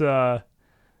that's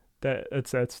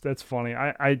funny.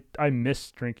 I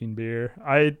miss drinking beer.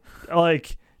 I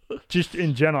like, just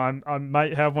in general. I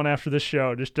might have one after this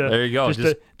show. There you go.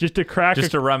 Just to crack.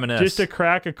 Just to reminisce. Just to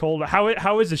crack a cold.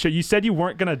 How is the show? You said you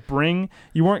weren't gonna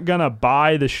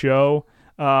buy the show.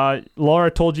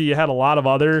 Laura told you had a lot of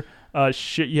other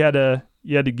shit you had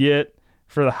to get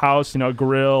for the house, a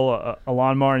grill, a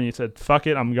lawnmower, and you said, fuck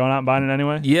it, I'm going out and buying it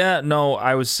anyway? Yeah, no,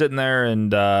 I was sitting there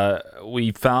and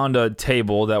we found a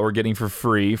table that we're getting for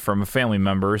free from a family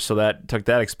member, so that took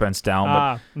that expense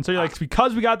down. And so you're like,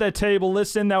 because we got that table,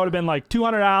 listen, that would have been like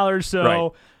 $200, so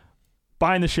right.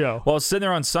 Buying the show. Well, I was sitting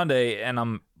there on Sunday, and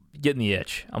I'm getting the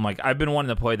itch. I'm like, I've been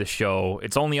wanting to play the show.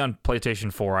 It's only on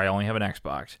PlayStation 4. I only have an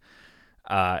Xbox.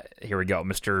 Here we go,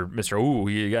 Mr. Ooh,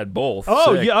 you got both.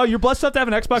 Oh, Sick. yeah. Oh, you're blessed enough to have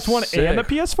an Xbox One Sick. and a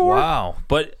PS4? Wow.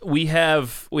 But we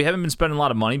haven't been spending a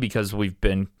lot of money because we've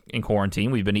been in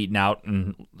quarantine. We've been eating out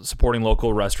and supporting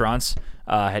local restaurants.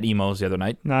 Had Emos the other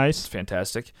night. Nice. It's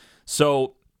fantastic.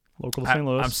 So local to St.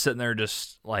 Louis. I'm sitting there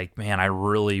just like, man, I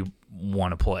really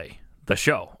want to play the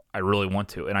show. I really want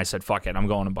to. And I said, fuck it, I'm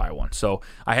going to buy one. So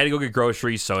I had to go get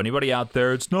groceries. So anybody out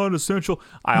there, it's not essential.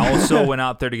 I also went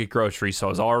out there to get groceries. So I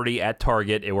was already at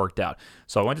Target. It worked out.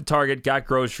 So I went to Target, got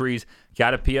groceries,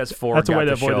 got a PS4. That's a way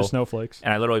to avoid the snowflakes.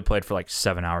 And I literally played for like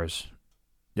 7 hours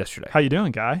yesterday. How you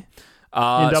doing, guy?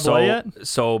 In double A yet?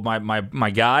 So my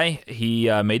guy, he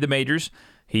made the majors.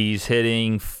 He's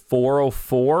hitting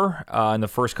 404 in the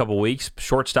first couple weeks.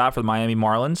 Shortstop for the Miami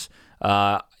Marlins.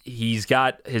 He's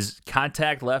got his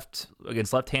contact left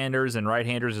against left-handers and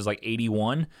right-handers is like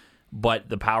 81, but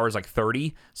the power is like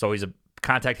 30. So he's a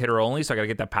contact hitter only. So I got to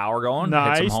get that power going.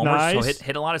 Nice, hit some homers. nice. So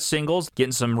hit a lot of singles,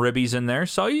 getting some ribbies in there.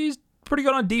 So he's pretty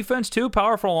good on defense too.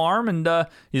 Powerful arm, and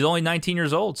he's only 19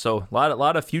 years old. So a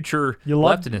lot of future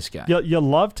left in this guy. You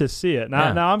love to see it.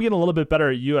 Now I'm getting a little bit better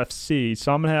at UFC,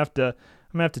 so I'm gonna have to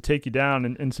take you down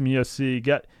in some UFC.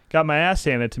 Got my ass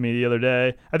handed to me the other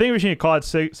day. I think we should call it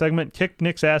segment "Kick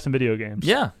Nick's Ass in Video Games."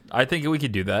 Yeah, I think we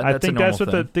could do that. I think that's what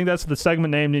the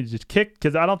segment name needs to kick,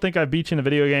 because I don't think I've beat you in a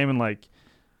video game in like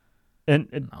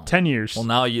 10 years. Well,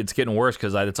 now it's getting worse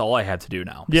because that's all I have to do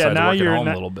now. Yeah, now you're home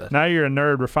a little bit. Now you're a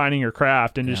nerd refining your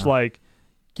craft and just like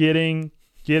getting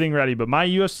ready. But my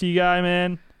UFC guy,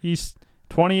 man, he's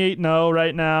 28-0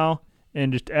 right now.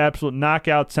 And just absolute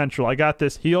knockout central. I got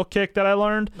this heel kick that I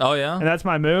learned. Oh, yeah? And that's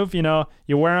my move. You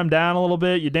wear them down a little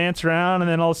bit, you dance around,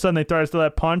 and then all of a sudden they throw us to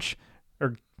that punch,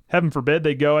 or heaven forbid,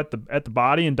 they go at the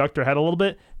body and duck their head a little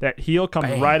bit. That heel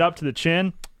comes right up to the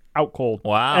chin, out cold.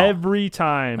 Wow. Every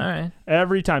time. All right.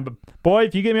 Every time. But, boy,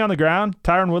 if you get me on the ground,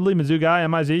 Tyron Woodley, Mizzou guy,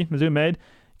 Mizzou made,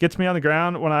 gets me on the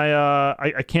ground when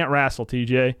I can't wrestle,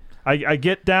 TJ. I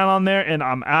get down on there and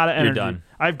I'm out of energy. You're done.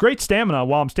 I have great stamina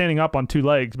while I'm standing up on 2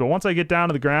 legs, but once I get down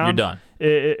to the ground, You're done.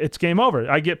 It's game over.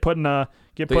 I get put in a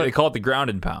They call it the ground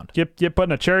and pound. Get put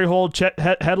in a cherry hold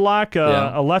headlock,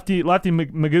 a lefty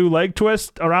Magoo leg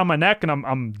twist around my neck, and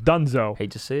I'm donezo.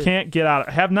 Hate to see it. Can't get out.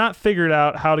 Have not figured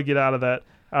out how to get out of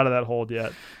that hold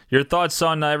yet. Your thoughts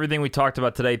on everything we talked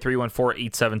about today?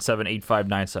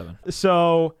 314-877-8597.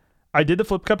 So I did the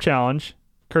Flip Cup challenge,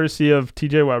 courtesy of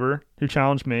TJ Weber, who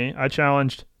challenged me. I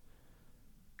challenged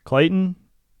Clayton.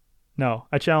 No,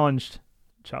 I challenged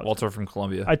Walter from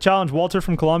Columbia. I challenged Walter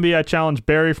from Columbia. I challenged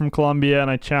Barry from Columbia,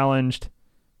 and I challenged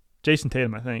Jason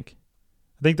Tatum, I think.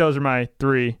 I think those are my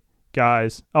 3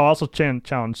 guys. Oh, I also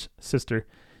challenged Sister.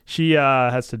 She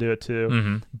has to do it too.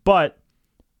 Mm-hmm. But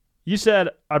you said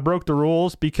I broke the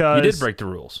rules because... You did break the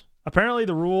rules. Apparently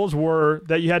the rules were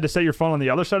that you had to set your phone on the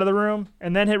other side of the room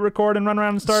and then hit record and run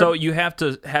around and start. So you have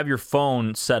to have your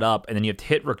phone set up, and then you have to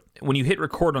hit when you hit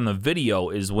record on the video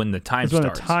is when the time starts.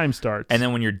 When the time starts. And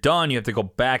then when you're done, you have to go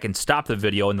back and stop the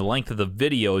video, and the length of the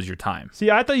video is your time.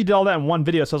 See, I thought you did all that in one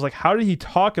video, so I was like, how did he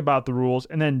talk about the rules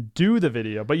and then do the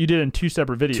video? But you did it in 2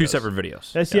 separate videos. 2 separate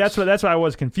videos. See, that's what I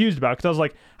was confused about, because I was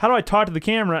like, how do I talk to the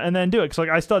camera and then do it? Because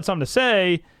I still had something to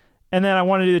say, and then I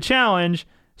wanted to do the challenge,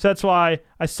 so that's why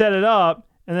I set it up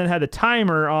and then had the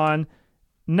timer on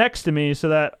next to me so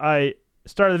that I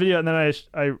started the video, and then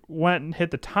I went and hit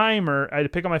the timer. I had to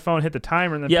pick up my phone, hit the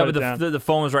timer, and then put it down. The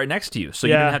phone was right next to you, so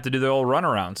you didn't have to do the old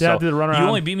runaround. Yeah, I did the runaround. You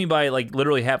only beat me by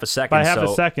literally half a second. By half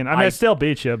a second. I mean, I still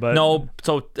beat you, but... No,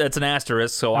 so that's an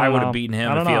asterisk, so I would have beaten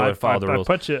him if he would have followed the rules.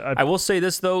 I will say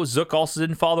this, though. Zook also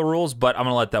didn't follow the rules, but I'm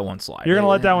going to let that one slide. You're going to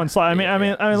let that one slide. I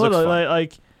mean,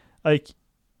 literally, like...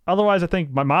 Otherwise, I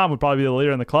think my mom would probably be the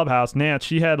leader in the clubhouse. Nance,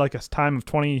 she had like a time of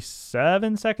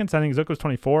 27 seconds. I think Zook was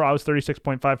 24. I was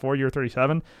 36.54. You were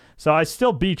 37. So I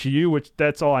still beat you, which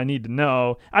that's all I need to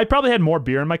know. I probably had more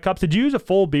beer in my cups. Did you use a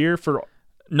full beer for...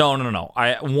 No.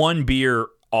 I 1 beer,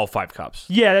 all 5 cups.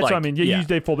 Yeah, that's what I mean. You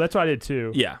used a full. That's what I did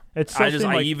too. Yeah.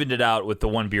 I evened it out with the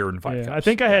 1 beer and 5 cups. I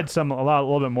think I had a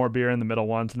little bit more beer in the middle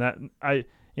ones, and that I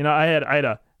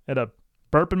had a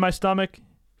burp in my stomach.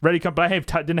 Ready to come, but I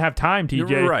didn't have time,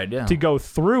 TJ, to go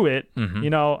through it.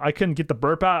 Mm-hmm. I couldn't get the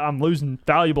burp out. I'm losing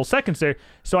valuable seconds there.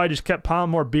 So I just kept piling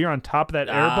more beer on top of that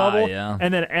air bubble. Yeah.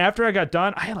 And then after I got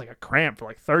done, I had like a cramp for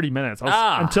like 30 minutes.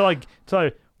 Until I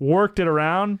worked it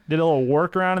around, did a little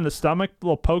work around in the stomach, a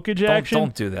little pokage action.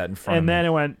 Don't do that in front of me. And then it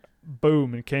went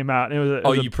boom and came out.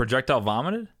 And you projectile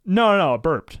vomited? No, it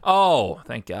burped. Oh,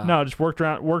 thank God. No, just worked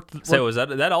around. So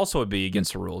that also would be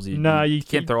against the rules. You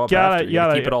can't throw up after. You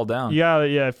gotta keep it all down. Yeah.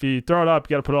 If you throw it up,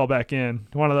 you gotta put it all back in.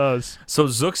 One of those. So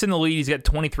Zook's in the lead. He's got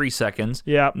 23 seconds.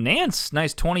 Yeah. Nance,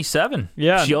 nice 27.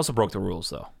 Yeah. She also broke the rules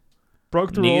though.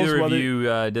 Broke the rules. Neither of you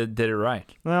did it right.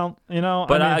 Well,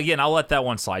 But again, I'll let that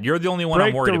one slide. You're the only one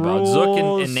I'm worried about. Zook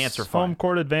and Nance are fine. Home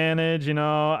court advantage.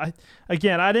 I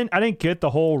didn't get the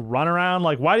whole runaround.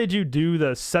 Like, why did you do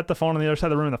the set the phone on the other side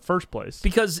of the room in the first place?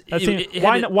 Because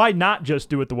why not just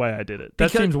do it the way I did it?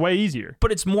 That seems way easier.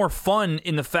 But it's more fun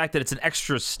in the fact that it's an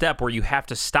extra step where you have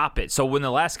to stop it. So when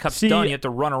the last cup's done, you have to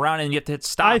run around and you have to hit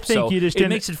stop. I think it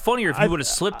makes it funnier if you would have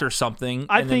slipped or something.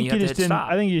 I think you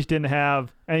just didn't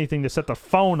have anything to set the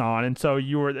phone on, and so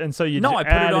you I put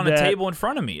it on a table in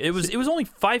front of me. It was only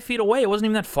 5 feet away. It wasn't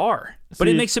even that far. But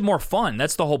it makes it more fun.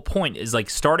 That's the whole point, is like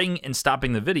starting and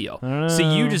stopping the video.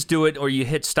 So you just do it, or you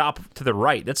hit stop to the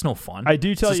right. That's no fun. I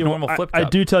do tell you, normal flip cup. I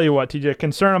do tell you what, TJ.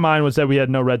 Concern of mine was that we had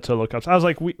no red Solo cups. I was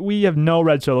like, we have no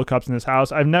red Solo cups in this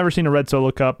house. I've never seen a red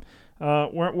Solo cup.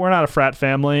 We're not a frat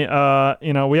family. We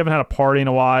haven't had a party in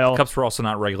a while. Cups were also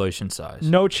not regulation size.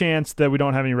 No chance that we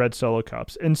don't have any red Solo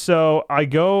cups. And so I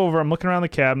go over. I'm looking around the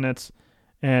cabinets.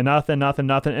 And nothing.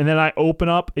 And then I open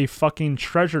up a fucking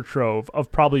treasure trove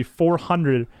of probably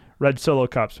 400 red Solo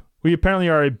cups. We apparently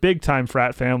are a big-time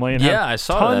frat family and have I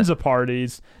saw tons of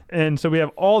parties. And so we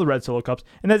have all the red Solo cups.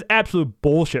 And that's absolute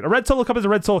bullshit. A red Solo cup is a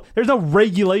red Solo. There's no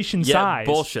regulation size. Yeah,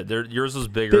 bullshit. Yours was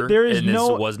bigger, and this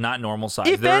was not normal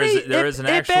size. There is an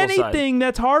actual size. If anything,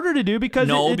 that's harder to do because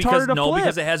it's harder to flip.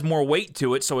 Because it has more weight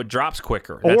to it, so it drops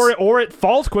quicker. Or it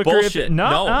falls quicker. Bullshit.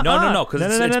 No, because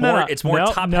it's more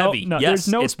top-heavy. Yes,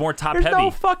 it's more top-heavy. There's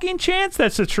no fucking chance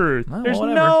that's the truth.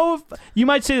 Well, You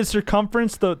might say the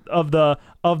circumference of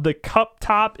the cup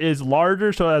top is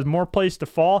larger, so it has more place to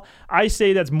fall. I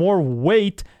say that's more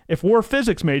weight. If we're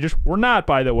physics majors, we're not,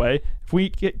 by the way. If we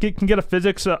can get a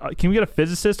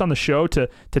physicist on the show to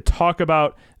talk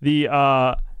about the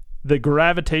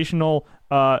gravitational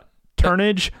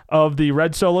turnage of the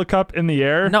red Solo cup in the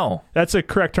air? No. That's a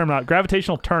correct term. Not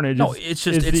gravitational turnage. No, it's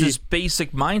this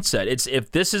basic mindset. It's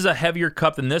if this is a heavier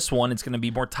cup than this one, it's going to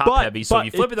be more top heavy. So if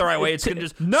you flip it the right way, it's going to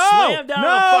just slam down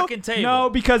on the fucking table. No,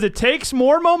 because it takes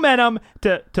more momentum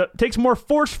takes more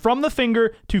force from the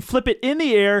finger to flip it in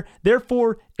the air.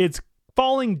 Therefore, it's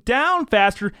falling down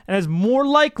faster and has more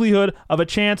likelihood of a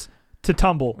chance to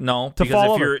tumble. No, to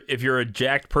because if you're a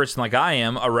jacked person like I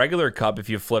am, a regular cup, if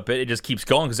you flip it, it just keeps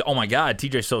going because, oh my God,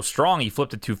 TJ's so strong, he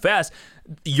flipped it too fast.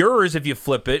 Yours, if you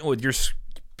flip it with your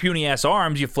puny ass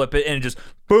arms, you flip it and it just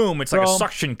boom, it's like a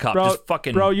suction cup. Just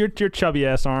fucking your chubby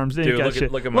ass arms. Dude,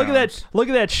 look at my arms. That. Look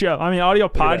at that show. I mean, audio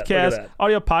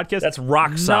podcast. That's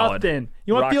rock solid. Nothing.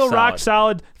 You want to feel rock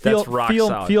solid?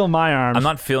 Feel my arms. I'm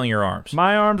not feeling your arms.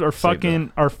 My arms are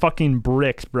fucking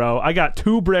bricks, bro. I got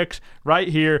 2 bricks right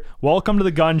here. Welcome to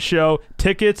the gun show.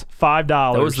 Tickets $5.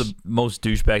 That was the most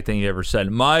douchebag thing you ever said.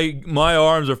 My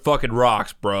arms are fucking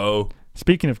rocks, bro.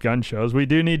 Speaking of gun shows, we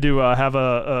do need to have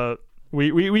a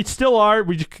We still are.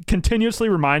 We continuously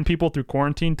remind people through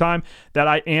quarantine time that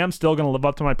I am still going to live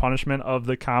up to my punishment of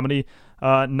the comedy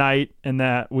night, and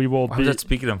that we will. Why was that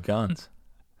speaking of guns?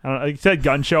 I don't know, I said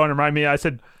gun show and remind me. I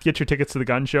said get your tickets to the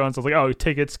gun show, and so I was like, oh,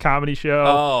 tickets, comedy show.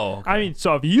 Oh, okay. I mean,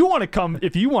 so if you want to come,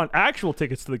 if you want actual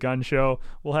tickets to the gun show,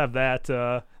 we'll have that.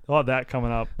 We'll have that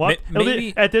coming up.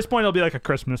 Maybe at this point it'll be like a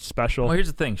Christmas special. Well, here's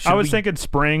the thing. I was thinking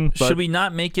spring. But should we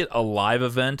not make it a live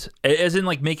event? As in,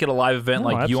 like, make it a live event,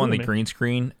 like you on the green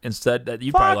screen instead?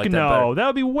 You probably like that better. No, that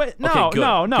would be way. No, okay,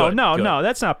 no.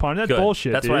 That's not punishment. That's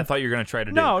bullshit. That's dude. what I thought you were gonna try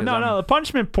to do. No. The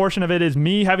punishment portion of it is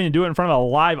me having to do it in front of a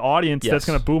live audience that's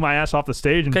gonna boo my ass off the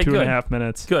stage in 2.5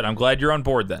 minutes. Good. I'm glad you're on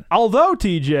board then. Although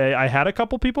TJ, I had a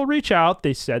couple people reach out.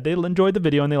 They said they enjoyed the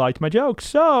video and they liked my jokes.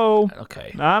 So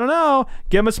okay, I don't know.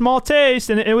 Give them a small taste.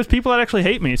 And it was people that actually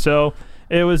hate me, so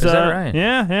it was. Is that right?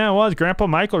 Yeah, it was. Grandpa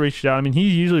Michael reached out. I mean, he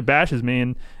usually bashes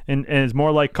me and is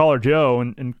more like Caller Joe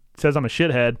and says I'm a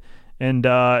shithead,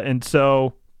 and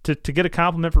so to get a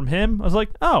compliment from him, I was like,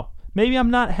 oh, maybe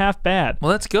I'm not half bad.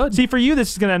 Well, that's good. See, for you,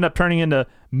 this is gonna end up turning into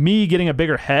me getting a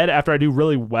bigger head after I do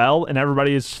really well, and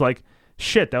everybody is just like,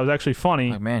 shit, that was actually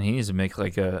funny. Like, man, he needs to make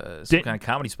like some kind of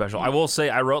comedy special. I will say,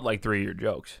 I wrote like 3 of your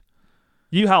jokes.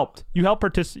 You helped. You helped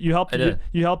participate. You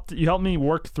helped. You helped me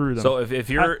work through them. So if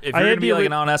you're gonna be like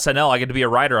on SNL, I get to be a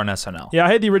writer on SNL. Yeah,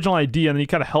 I had the original idea, and then you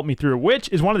kind of helped me through it, which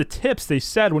is one of the tips they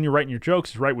said when you're writing your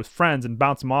jokes is write with friends and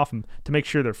bounce them off them to make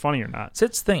sure they're funny or not. So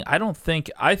that's the thing.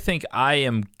 I think I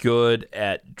am good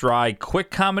at dry,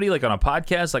 quick comedy, like on a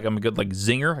podcast. Like I'm a good like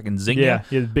zinger. I can zing you.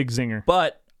 Yeah, big zinger.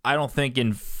 But I don't think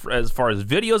as far as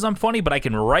videos I'm funny, but I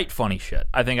can write funny shit.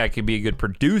 I think I could be a good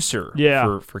producer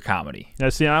for comedy. Yeah,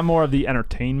 see, I'm more of the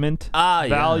entertainment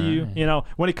value. Yeah. You know,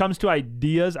 when it comes to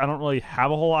ideas, I don't really have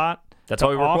a whole lot. That's why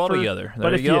we work well together.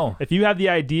 There you go. If you have the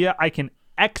idea, I can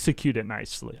execute it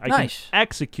nicely. I can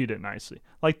execute it nicely.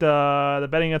 Like the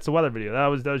betting against the weather video.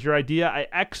 That was your idea. I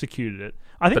executed it.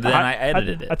 I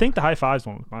edited it. I think the high fives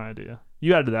one was my idea.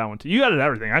 You edited that one too. You edited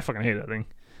everything. I fucking hate that thing.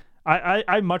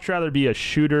 I'd much rather be a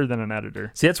shooter than an editor.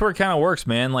 See, that's where it kind of works,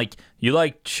 man. Like, you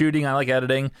like shooting, I like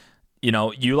editing. You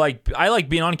know, I like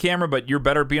being on camera, but you're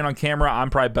better at being on camera.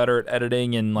 I'm probably better at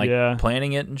editing and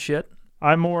planning it and shit.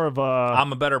 I'm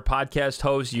a better podcast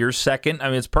host. You're second. I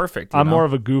mean, it's perfect. I'm more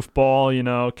of a goofball, you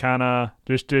know, kind of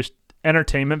just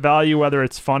entertainment value, whether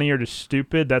it's funny or just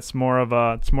stupid. It's more of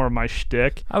my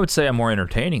shtick. I would say I'm more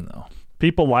entertaining though.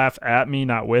 People laugh at me,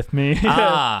 not with me.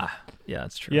 Yeah,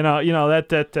 that's true. You know that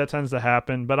tends to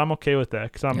happen, but I'm okay with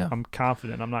that because I'm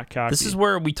confident. I'm not cocky. This is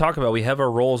where we talk about we have our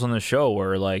roles on the show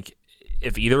where like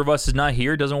if either of us is not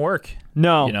here, it doesn't work.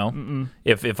 No, you know,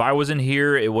 if I wasn't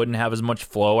here, it wouldn't have as much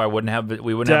flow. We wouldn't have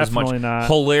as much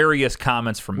hilarious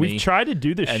comments from me. We've tried to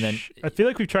do this, and then I feel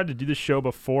like we've tried to do this show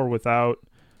before without.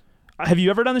 Have you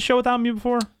ever done the show without me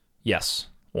before? Yes,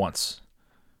 once.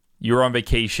 You were on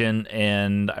vacation,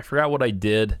 and I forgot what I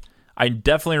did. I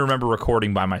definitely remember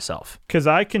recording by myself. Because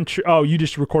I can... you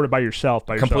just recorded by yourself.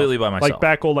 Completely by myself. Like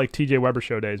back old like TJ Weber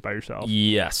show days by yourself.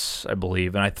 Yes, I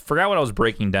believe. And I forgot what I was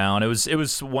breaking down. It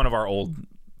was one of our old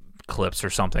clips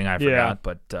or something. I forgot.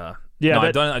 But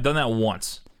I've done that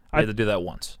once. I had to do that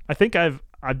once. I think I've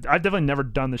definitely never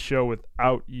done the show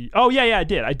without you. Oh, yeah, I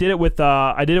did. I did it with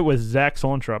Zach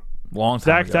Solentrup. Long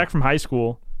time ago. Zach from high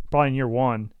school. Probably in year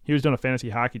one, he was doing a fantasy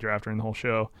hockey draft during the whole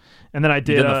show, and then I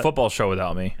did the football show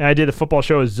without me. And I did a football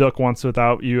show with Zook once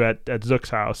without you at Zook's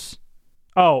house.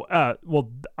 And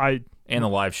the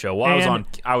live show. Well,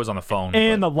 I was on the phone.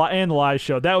 And the live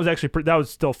show. That was actually that was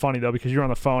still funny though because you were on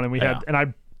the phone and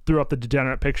I threw up the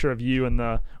degenerate picture of you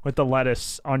with the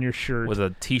lettuce on your shirt with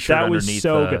a t-shirt underneath.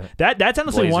 That was so good. That's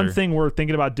honestly blazer. One thing we're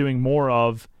thinking about doing more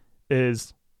of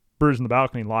is Brews in the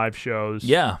Balcony live shows.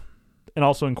 Yeah. And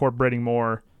also incorporating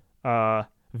more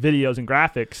videos and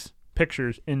graphics,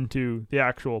 pictures into the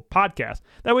actual podcast.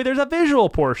 That way there's a visual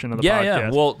portion of the podcast. Yeah.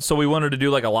 Well, so we wanted to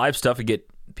do like a live stuff and get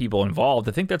people involved.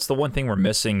 I think that's the one thing we're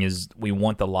missing is we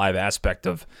want the live aspect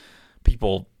of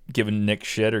people giving Nick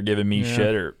shit or giving me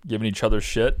shit or giving each other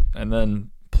shit and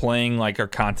then playing like our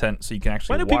content so you can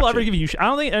actually watch it. Why do people ever give you shit? I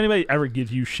don't think anybody ever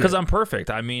gives you shit. Because I'm perfect.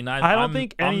 I mean, I'm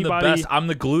the best. I'm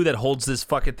the glue that holds this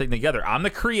fucking thing together. I'm the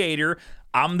creator.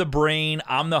 I'm the brain.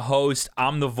 I'm the host.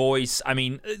 I'm the voice. I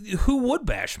mean, who would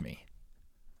bash me?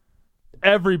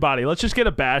 Everybody. Let's just get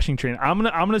a bashing train. I'm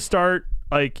gonna start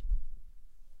like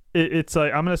it's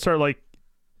like I'm gonna start like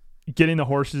getting the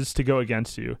horses to go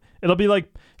against you. It'll be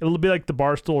like the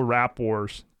Barstool Rap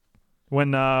Wars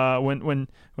when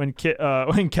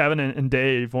Kevin and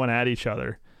Dave went at each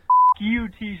other. You,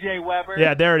 TJ Weber.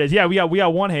 Yeah, there it is. Yeah, we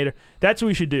got one hater. That's what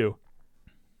we should do.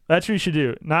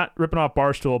 Not ripping off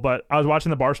Barstool, but I was watching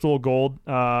the Barstool Gold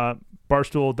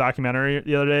Barstool documentary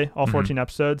the other day, all 14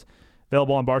 episodes.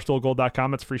 Available on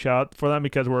barstoolgold.com. It's a free shout out for them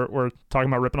because we're talking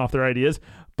about ripping off their ideas.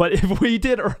 But if we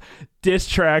did diss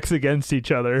tracks against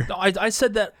each other. No, I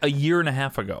said that a year and a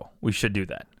half ago. We should do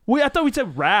that. I thought we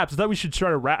said raps. I thought we should try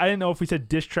to rap. I didn't know if we said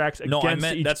diss tracks against each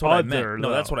other. That's what I meant. No,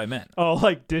 that's what I meant. Oh,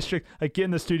 like diss track, like get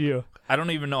in the studio. I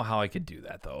don't even know how I could do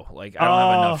that though. Like I don't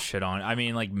have enough shit on. I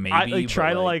mean, like maybe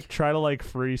try to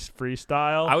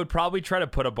freestyle. I would probably try to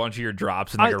put a bunch of your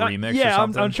drops in like a remix or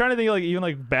something. I'm trying to think like even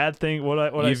like bad thing.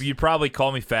 You'd probably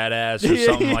call me fat ass or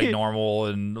something like normal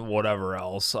and whatever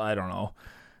else. I don't know.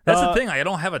 That's the thing. I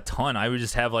don't have a ton. I would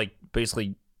just have like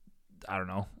basically, I don't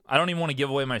know. I don't even want to give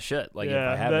away my shit. Like if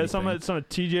I have some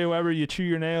TJ Weber, you chew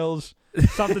your nails,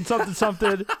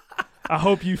 something. I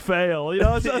hope you fail. You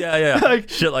know, yeah, like,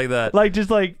 shit like that. Like just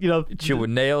like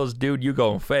chewing nails, dude. You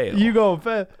gonna fail. You gonna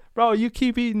fail, bro. You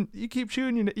keep chewing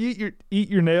eat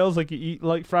your nails like you eat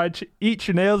like eat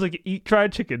your nails like you eat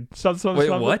fried chicken. Something.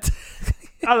 What?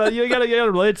 I don't know. You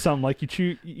gotta relate to something like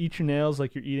you eat your nails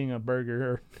like you're eating a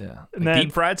burger.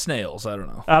 Deep fried snails. I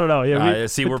don't know. Yeah.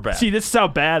 We're bad. See, this is how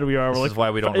bad we are. This is why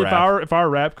we don't rap. If our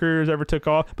rap careers ever took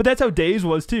off, but that's how Dave's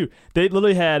was too. They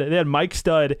literally had Mike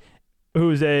Stud,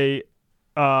 who's a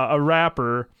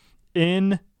rapper,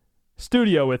 in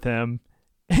studio with him,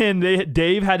 and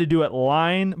Dave had to do it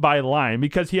line by line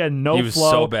because he had no flow. He was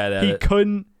so bad at it.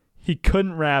 He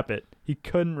couldn't rap it. He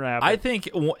couldn't rap it. I think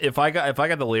if I got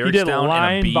the lyrics he did down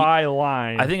line and a beat by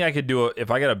line. I think I could do it.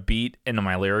 If I got a beat into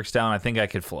my lyrics down, I think I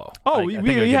could flow. Oh, we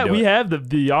have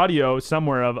the audio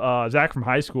somewhere of Zach from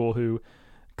high school who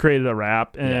created a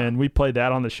rap, and we played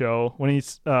that on the show when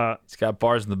he's got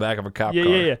bars in the back of a cop car.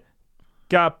 Yeah.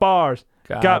 Got bars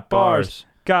in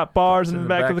the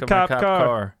back of the cop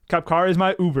car. Cop car is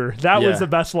my Uber. That was the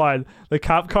best line. The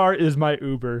cop car is my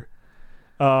Uber.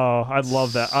 Oh, I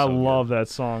love that. I love that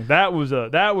song. That was a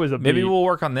Maybe beat. we'll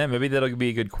work on that. Maybe that'll be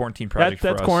a good quarantine project for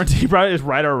us. That's quarantine project is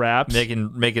write our raps.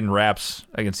 Making raps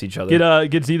against each other.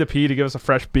 Get Z the P to give us a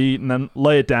fresh beat and then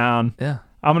lay it down. Yeah.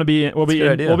 We'll be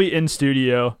in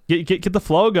studio. Get the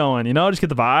flow going, just get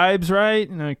the vibes right.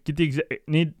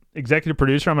 Need executive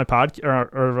producer on my podcast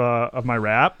of my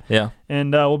rap. Yeah.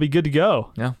 And we'll be good to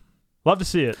go. Yeah. Love to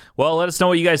see it. Well, let us know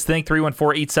what you guys think.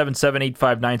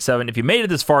 314-877-8597. If you made it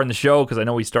this far in the show, because I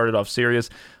know we started off serious,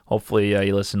 hopefully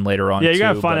you listen later on. Yeah, you got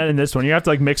to have fun in this one. You have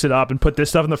to mix it up and put this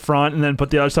stuff in the front and then put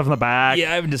the other stuff in the back.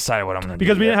 Yeah, I haven't decided what I'm going to do.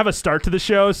 Because we didn't have a start to the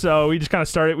show, so we just kind of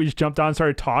started. We just jumped on and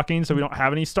started talking, so we don't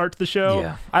have any start to the show.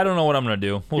 Yeah, I don't know what I'm going to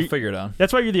do. We'll figure it out.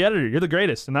 That's why you're the editor. You're the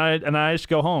greatest, and I just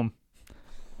go home.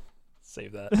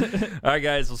 Save that. All right,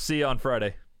 guys. We'll see you on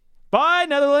Friday. Bye,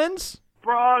 Netherlands.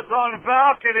 Bros on the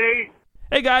balcony.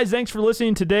 Hey guys, thanks for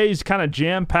listening to today's kind of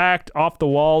jam-packed,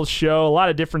 off-the-walls show. A lot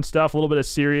of different stuff, a little bit of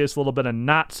serious, a little bit of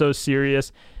not so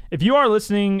serious. If you are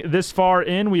listening this far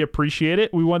in, we appreciate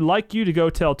it. We would like you to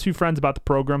go tell 2 friends about the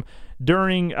program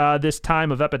during this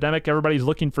time of epidemic. Everybody's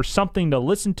looking for something to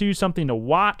listen to, something to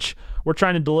watch. We're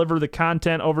trying to deliver the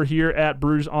content over here at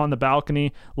Brews on the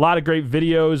Balcony. A lot of great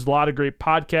videos, a lot of great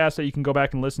podcasts that you can go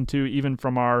back and listen to, even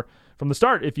from the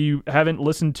start. If you haven't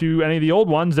listened to any of the old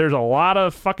ones, there's a lot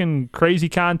of fucking crazy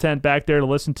content back there to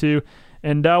listen to.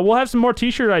 And we'll have some more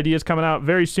t-shirt ideas coming out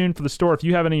very soon for the store. If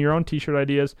you have any of your own t-shirt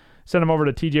ideas, send them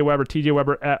over to TJ Weber, TJ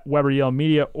Weber at Weber Yale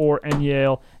Media, or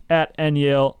Nyale at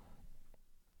Nyale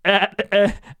at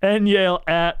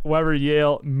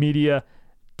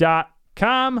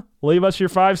WeberYaleMedia.com. Leave us your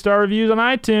 5-star reviews on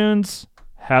iTunes.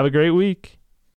 Have a great week.